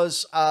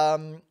was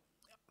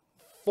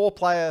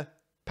 4-player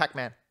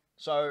Pac-Man.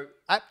 So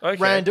at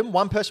random,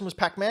 one person was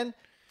Pac-Man,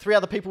 3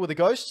 other people were the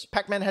ghosts.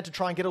 Pac-Man had to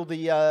try and get all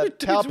the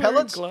power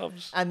pellets,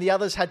 and the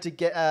others had to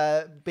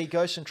get be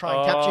ghosts and try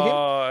and capture him.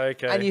 Oh,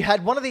 okay. And you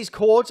had one of these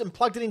cords and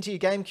plugged it into your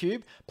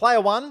GameCube.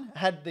 Player 1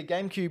 had the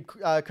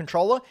GameCube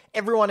controller.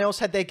 Everyone else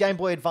had their Game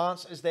Boy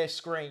Advance as their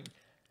screen.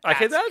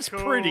 Okay, that's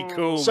pretty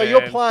cool, So man.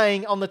 you're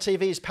playing on the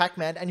TV as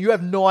Pac-Man, and you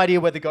have no idea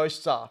where the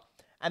ghosts are.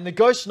 And the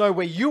ghosts know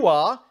where you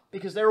are,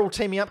 because they're all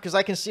teaming up, because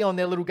they can see on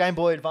their little Game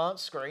Boy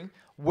Advance screen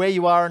where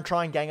you are and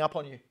try and gang up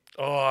on you.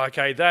 Oh,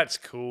 okay, that's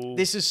cool.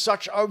 This is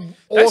such an awesome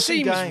that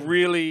seems game.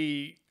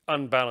 really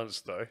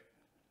unbalanced, though.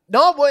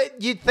 No, well,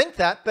 you'd think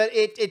that, but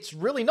it's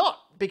really not,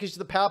 because of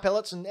the power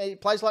pellets, and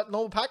it plays like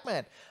normal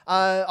Pac-Man.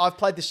 I've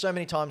played this so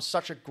many times.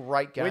 Such a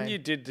great game. When you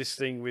did this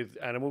thing with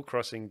Animal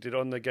Crossing, did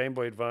on the Game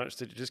Boy Advance,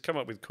 did you just come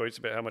up with quotes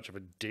about how much of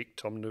a dick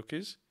Tom Nook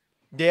is?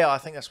 Yeah, I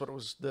think that's what it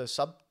was, the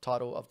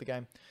subtitle of the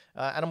game.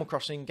 Animal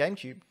Crossing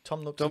GameCube,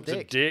 Tom Nook's Tom's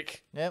a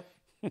dick. Yep.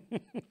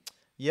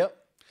 Yep.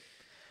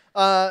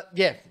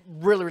 Yeah,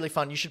 really, really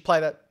fun. You should play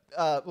that.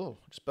 Oh,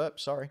 just burp.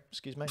 Sorry.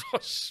 Excuse me.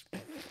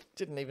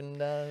 Didn't even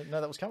know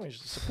that was coming. It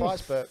was a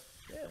surprise burp.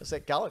 Yeah, it's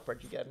that garlic bread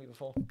you gave me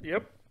before.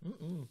 Yep.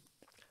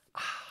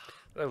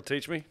 That'll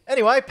teach me.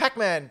 Anyway,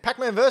 Pac-Man.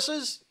 Pac-Man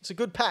Versus. It's a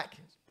good pack.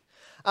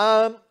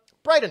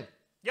 Brayden.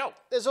 Yo.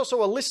 There's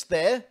also a list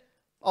there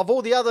of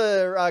all the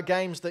other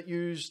games that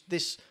use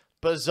this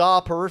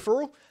bizarre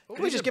peripheral.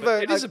 Can we just give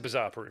it is a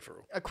bizarre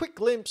peripheral. a quick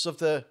glimpse of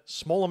the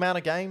small amount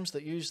of games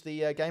that use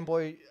the Game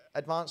Boy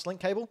Advance link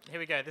cable? Here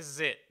we go. This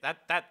is it.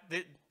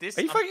 This.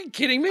 Are you fucking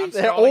kidding me?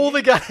 They're all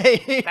the games.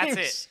 That's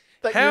it.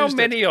 that How used it.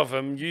 many of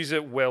them use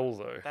it well,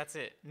 though? That's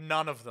it.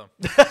 None of them.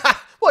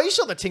 Well, you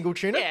saw the Tingle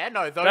Tuner. Yeah,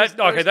 no. Those,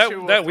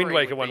 that Wind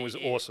Waker one was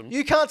awesome.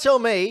 You can't tell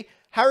me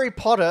Harry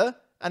Potter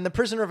and the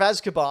Prisoner of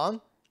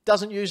Azkaban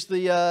doesn't use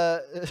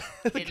the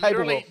It cable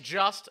literally wheel.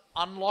 just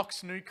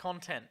unlocks new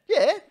content.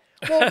 Yeah.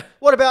 Well,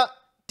 what about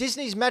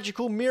Disney's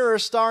Magical Mirror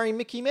starring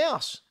Mickey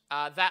Mouse?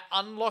 That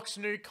unlocks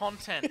new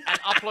content and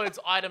uploads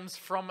items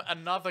from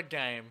another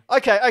game.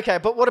 Okay,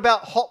 but what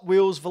about Hot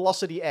Wheels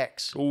Velocity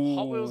X? Ooh.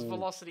 Hot Wheels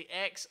Velocity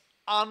X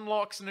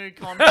unlocks new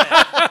content.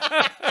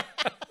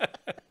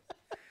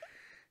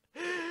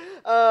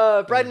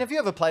 Braden, have you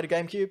ever played a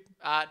GameCube?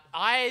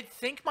 I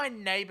think my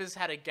neighbors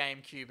had a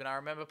GameCube, and I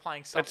remember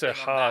playing That's something a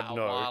hard on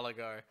that no. a while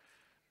ago.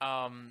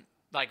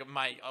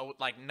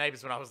 Like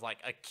neighbors when I was like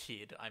a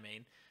kid. I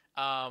mean,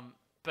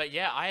 but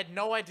yeah, I had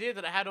no idea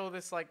that it had all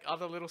this like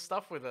other little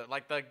stuff with it,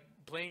 like the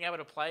being able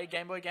to play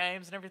Game Boy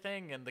games and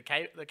everything, and the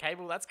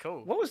cable. That's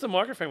cool. What was the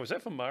microphone? Was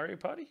that for Mario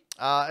Party?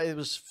 It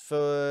was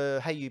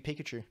for Hey You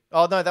Pikachu.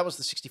 Oh no, that was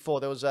the 64.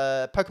 There was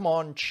a not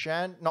Pokemon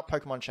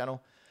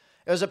Channel.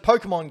 It was a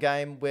Pokemon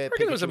game where I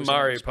reckon it was a Pikachu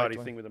Mario in Party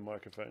Pokemon. thing with a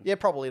microphone. Yeah,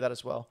 probably that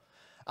as well.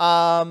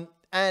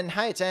 And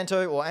hey, it's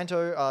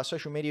Anto,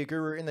 social media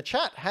guru in the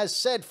chat, has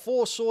said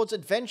Four Swords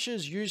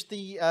Adventures used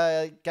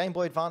the Game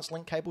Boy Advance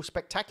link cable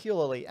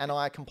spectacularly, and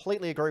I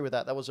completely agree with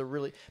that. That was a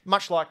really,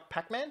 much like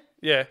Pac-Man,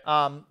 Yeah.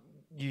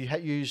 you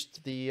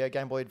used the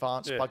Game Boy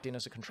Advance plugged in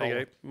as a There controller.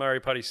 you go.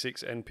 Mario Party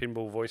 6 and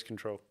pinball voice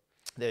control.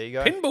 There you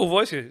go. Pinball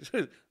voice.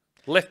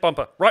 Left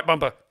bumper, right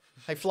bumper.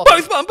 Hey, floppy.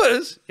 Both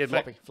bumpers. Yeah,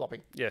 mate.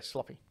 Floppy. Yes.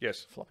 Floppy.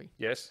 Yes. Floppy.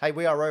 Yes. Hey,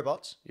 we are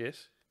robots.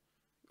 Yes.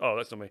 Oh,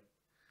 that's not me.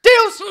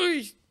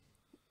 Deals!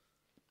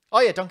 Oh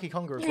yeah, Donkey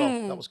Konga as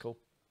well. That was cool.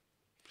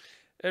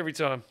 Every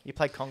time. You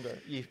played Congo.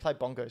 You played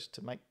bongos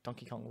to make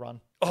Donkey Kong run.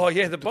 Oh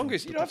yeah, the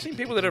bongos. You know, I've seen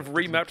people that have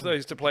remapped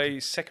those to play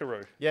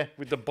Sekiro. Yeah.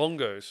 With the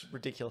bongos.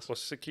 Ridiculous. Or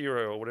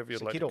Sekiro or whatever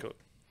you'd like to Sekiro. call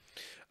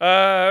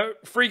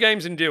it. Free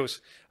games and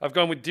deals. I've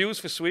gone with deals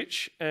for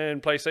Switch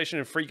and PlayStation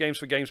and free games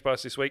for Games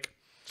Pass this week.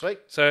 Sweet.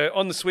 So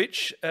on the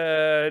Switch,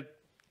 I've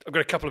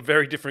got a couple of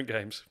very different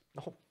games.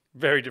 Oh.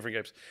 Very different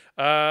games.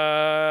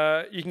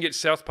 You can get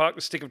South Park,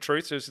 The Stick of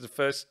Truth. So this is the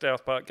first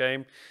South Park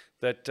game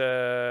that,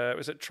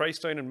 was it Trey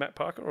Stone and Matt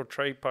Parker or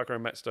Trey Parker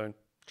and Matt Stone?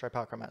 Trey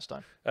Parker and Matt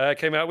Stone.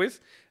 Came out with.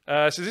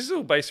 So this is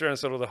all based around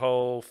sort of the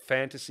whole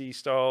fantasy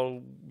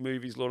style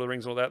movies, Lord of the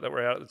Rings, and all that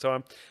were out at the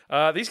time.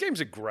 These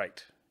games are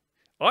great.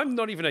 I'm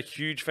not even a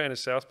huge fan of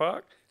South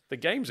Park. The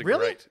games are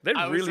Really? great. They're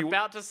I was really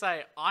about to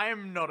say, I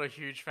am not a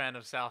huge fan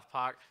of South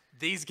Park.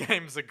 These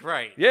games are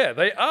great. Yeah,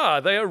 they are.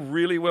 They are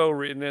really well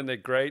written and they're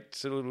great.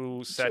 Sort of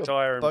little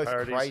satire and Both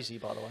parodies. crazy,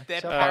 by the way.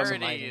 Their South Park's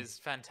parody amazing. is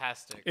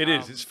fantastic. It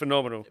is. It's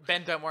phenomenal.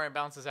 Ben, don't worry, and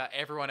balances out.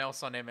 Everyone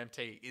else on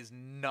MMT is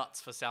nuts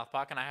for South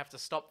Park, and I have to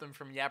stop them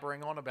from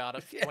yabbering on about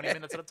it for 20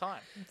 minutes at a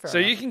time. So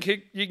you can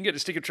get the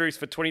Stick of Truth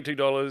for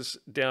 $22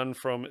 down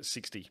from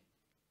 $60.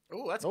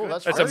 Oh, that's Oh, good.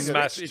 that's It's very a good.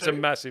 massive. It's a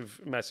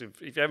massive.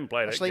 If you haven't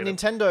played Actually, it,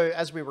 get it. Nintendo,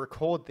 as we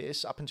record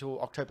this, up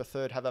until October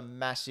 3rd, have a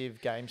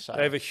massive game sale.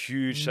 They have a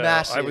huge sale.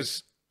 Massive. I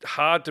was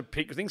hard to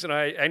pick things, and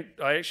I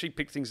actually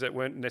picked things that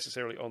weren't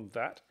necessarily on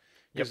that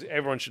because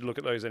everyone should look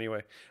at those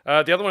anyway.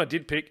 The other one I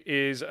did pick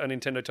is a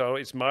Nintendo title.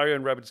 It's Mario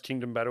and Rabbids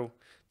Kingdom Battle,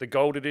 the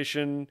Gold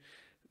Edition.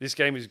 This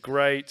game is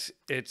great.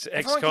 It's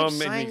Everyone XCOM, keeps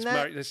and saying it's that.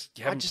 Mario. You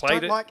I haven't just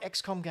played don't it. like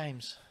XCOM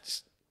games.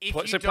 If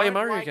so you play a don't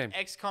Mario like game.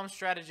 XCOM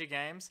strategy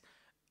games,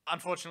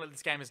 unfortunately,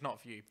 this game is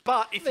not for you.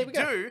 But if you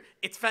do,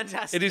 it's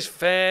fantastic. It is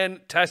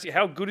fantastic.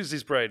 How good is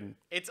this, Braden?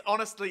 It's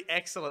honestly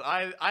excellent.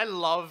 I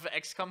love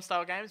XCOM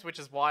style games, which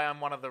is why I'm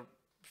one of the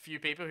few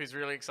people who's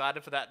really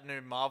excited for that new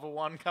Marvel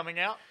one coming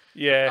out.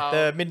 Yeah.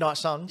 The Midnight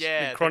Suns.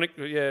 Yeah, Chronic.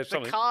 Yeah, the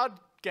something. card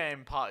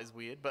game part is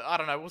weird, but I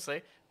don't know. We'll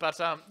see. But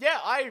yeah,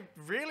 I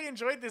really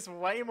enjoyed this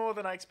way more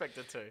than I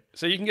expected to.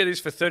 So you can get this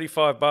for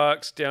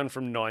 $35 down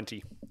from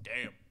 $90.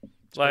 Damn.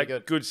 Like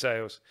pretty good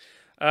sales.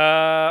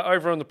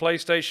 Over on the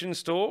PlayStation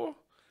Store,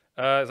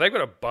 they've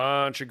got a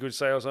bunch of good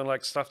sales on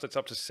like stuff that's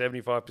up to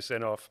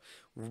 75% off.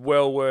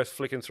 Well worth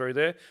flicking through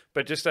there.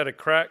 But just at a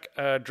crack,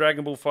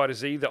 Dragon Ball Fighter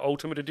Z, the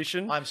Ultimate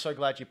Edition. I'm so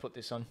glad you put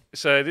this on.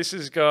 So this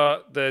has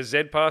got the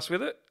Z Pass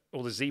with it,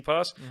 or the Z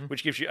Pass,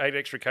 which gives you 8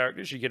 extra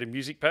characters. You get a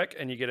music pack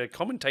and you get a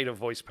commentator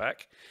voice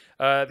pack.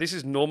 This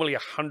is normally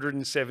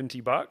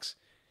 $170.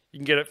 You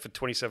can get it for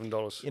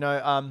 $27. You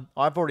know,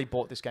 I've already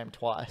bought this game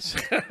twice.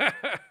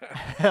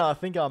 I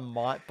think I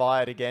might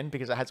buy it again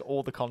because it has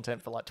all the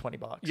content for like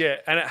 $20. Yeah,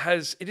 and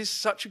it is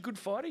such a good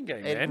fighting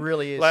game, It man.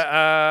 really is.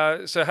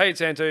 Like, so Hey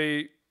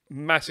Santo,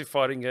 massive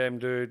fighting game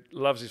dude,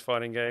 loves his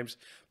fighting games.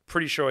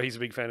 Pretty sure he's a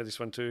big fan of this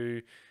one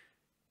too.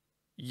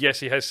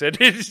 Yes, he has said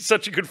he's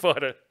such a good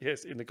fighter.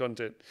 Yes, in the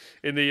content,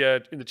 in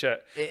the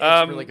chat.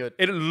 It's really good.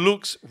 It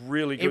looks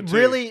really good. It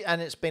really,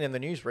 and it's been in the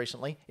news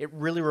recently, it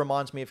really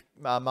reminds me of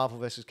Marvel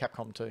vs.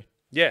 Capcom 2.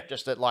 Yeah.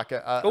 Just at like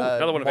a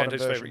Another one of modern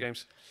Anto's version. favorite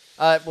games.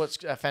 Well,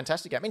 it's a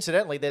fantastic game.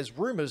 Incidentally, there's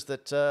rumors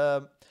that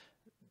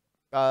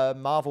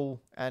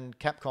Marvel and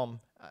Capcom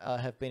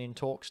have been in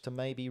talks to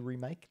maybe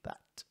remake that.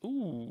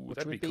 Ooh, Which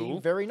that'd would be cool.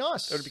 very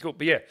nice. That'd be cool.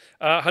 But yeah,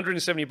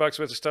 $170 worth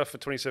of stuff for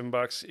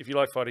 $27. If you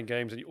like fighting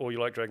games, or you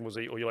like Dragon Ball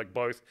Z, or you like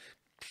both,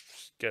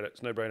 get it.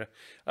 It's no brainer.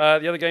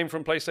 The other game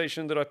from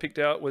PlayStation that I picked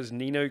out was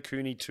Ni no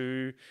Kuni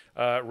 2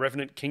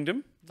 Revenant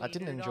Kingdom. I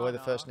didn't enjoy the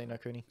first Ni no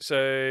Kuni.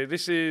 So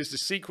this is the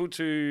sequel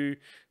to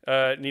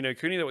Ni no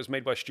Kuni that was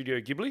made by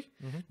Studio Ghibli.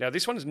 Now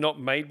this one's not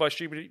made by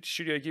Studio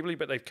Ghibli,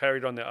 but they've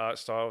carried on their art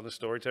style and the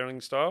storytelling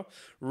style.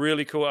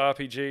 Really cool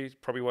RPG.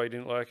 Probably why you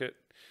didn't like it.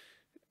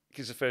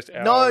 Because the first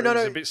hour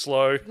is a bit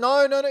slow.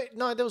 No.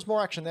 There was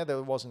more action there than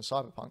there was in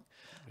Cyberpunk.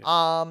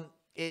 Yeah.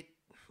 It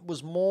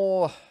was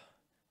more.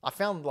 I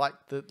found like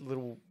the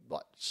little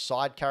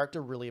side character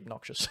really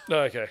obnoxious.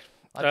 Okay.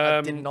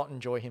 I did not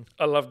enjoy him.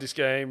 I loved this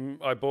game.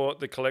 I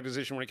bought the collector's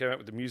edition when it came out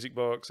with the music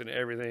box and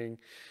everything.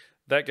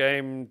 That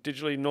game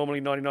digitally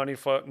normally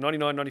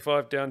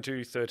 $99.95 down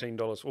to $13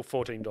 or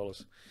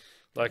 $14.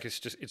 Like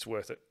it's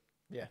worth it.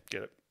 Yeah.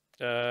 Get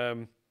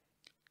it.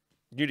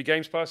 New to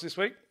Games Pass this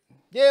week.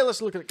 Yeah,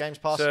 let's look at Games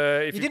Pass.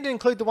 So you didn't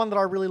include the one that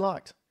I really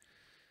liked.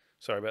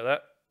 Sorry about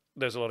that.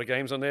 There's a lot of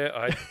games on there.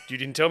 You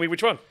didn't tell me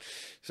which one,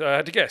 so I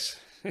had to guess.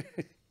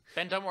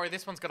 Ben, don't worry.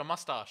 This one's got a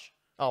mustache.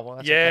 Oh, well,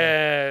 that's okay.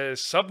 Yeah,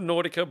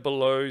 Subnautica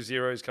Below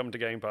Zero's come to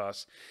Game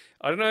Pass.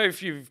 I don't know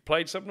if you've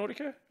played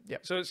Subnautica.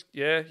 Yep. So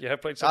you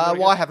have played Subnautica.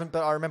 Well, I haven't,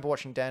 but I remember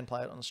watching Dan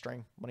play it on the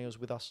stream when he was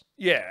with us.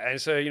 Yeah, and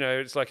so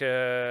it's like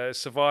a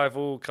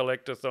survival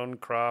collectathon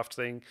craft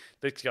thing.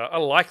 This guy, I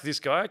like this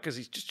guy because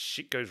he's just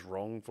shit goes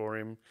wrong for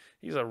him.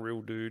 He's a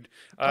real dude.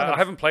 I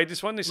haven't played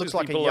this one. This Looks is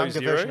like the a Below younger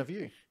Zero. version of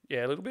you.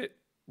 Yeah, a little bit.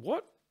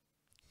 What?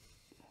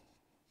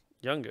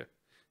 Younger?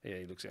 Yeah,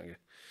 he looks younger.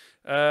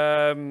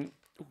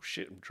 Oh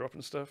shit, I'm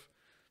dropping stuff.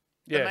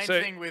 The Yeah, main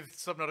so thing with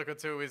Subnautica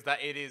 2 is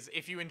that it is,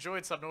 if you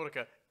enjoyed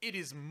Subnautica, it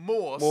is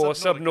more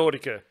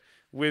Subnautica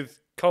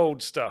with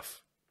cold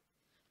stuff.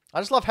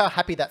 I just love how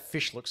happy that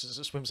fish looks as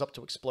it swims up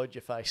to explode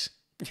your face.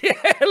 Yeah,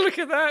 look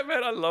at that,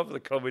 man. I love the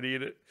comedy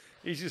in it.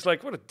 He's just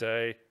like, what a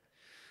day.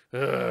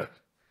 Ugh.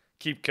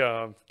 Keep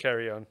calm.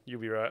 Carry on. You'll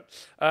be right.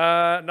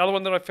 Another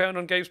one that I found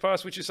on Games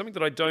Pass, which is something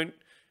that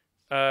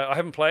I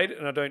haven't played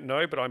and I don't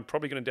know, but I'm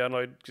probably going to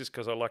download just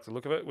because I like the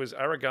look of it, was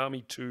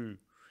Origami 2.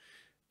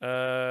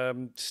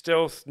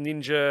 Stealth,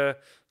 ninja,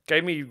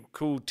 gave me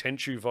cool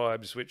Tenchu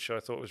vibes, which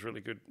I thought was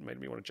really good. Made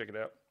me want to check it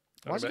out.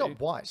 Why has it got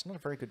white? It's not a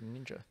very good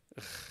ninja.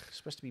 It's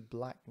supposed to be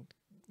black and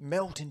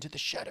melt into the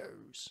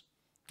shadows.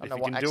 If he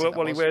can do it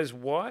while he wears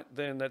white,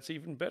 then that's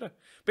even better.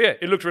 But yeah,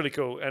 it looked really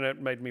cool, and it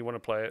made me want to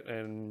play it,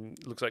 and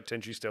it looks like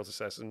Tenchu Stealth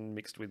Assassin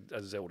mixed with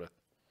a Zelda.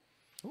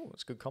 Oh,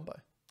 that's a good combo.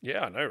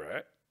 Yeah, I know,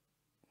 right?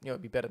 You know,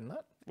 it'd be better than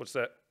that. What's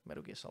that?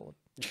 Metal Gear Solid.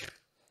 You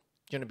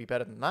want to be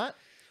better than that?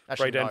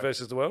 Braydan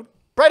versus the world?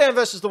 Braydan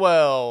versus the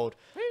world.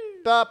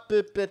 Braydan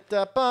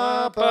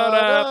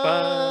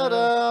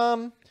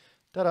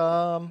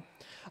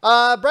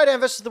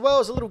versus the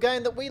world is a little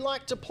game that we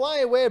like to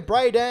play where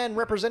Braydan,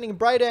 representing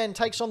Braydan,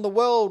 takes on the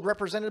world,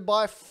 represented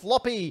by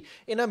Floppy,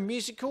 in a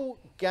musical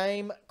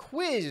game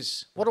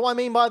quiz. What do I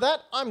mean by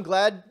that? I'm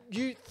glad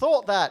you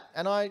thought that,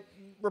 and I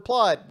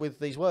replied with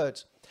these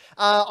words.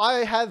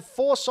 I have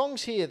 4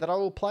 songs here that I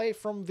will play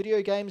from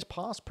video games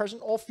past,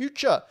 present, or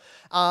future.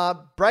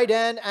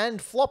 Braydan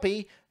and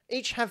Floppy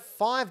each have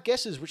 5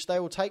 guesses, which they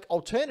will take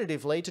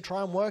alternatively to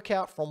try and work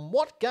out from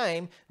what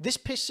game this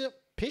piece of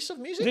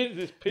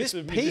music?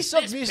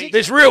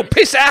 This real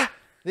pisser!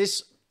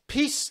 This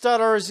piece de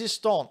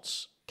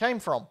resistance came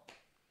from.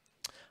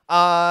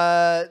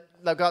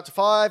 They'll go up to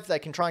 5. They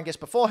can try and guess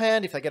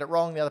beforehand. If they get it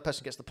wrong, the other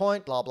person gets the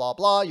point. Blah, blah,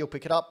 blah. You'll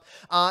pick it up.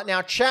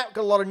 Now, chat,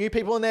 got a lot of new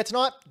people in there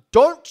tonight.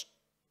 Don't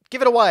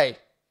give it away.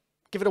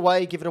 Give it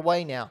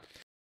away now.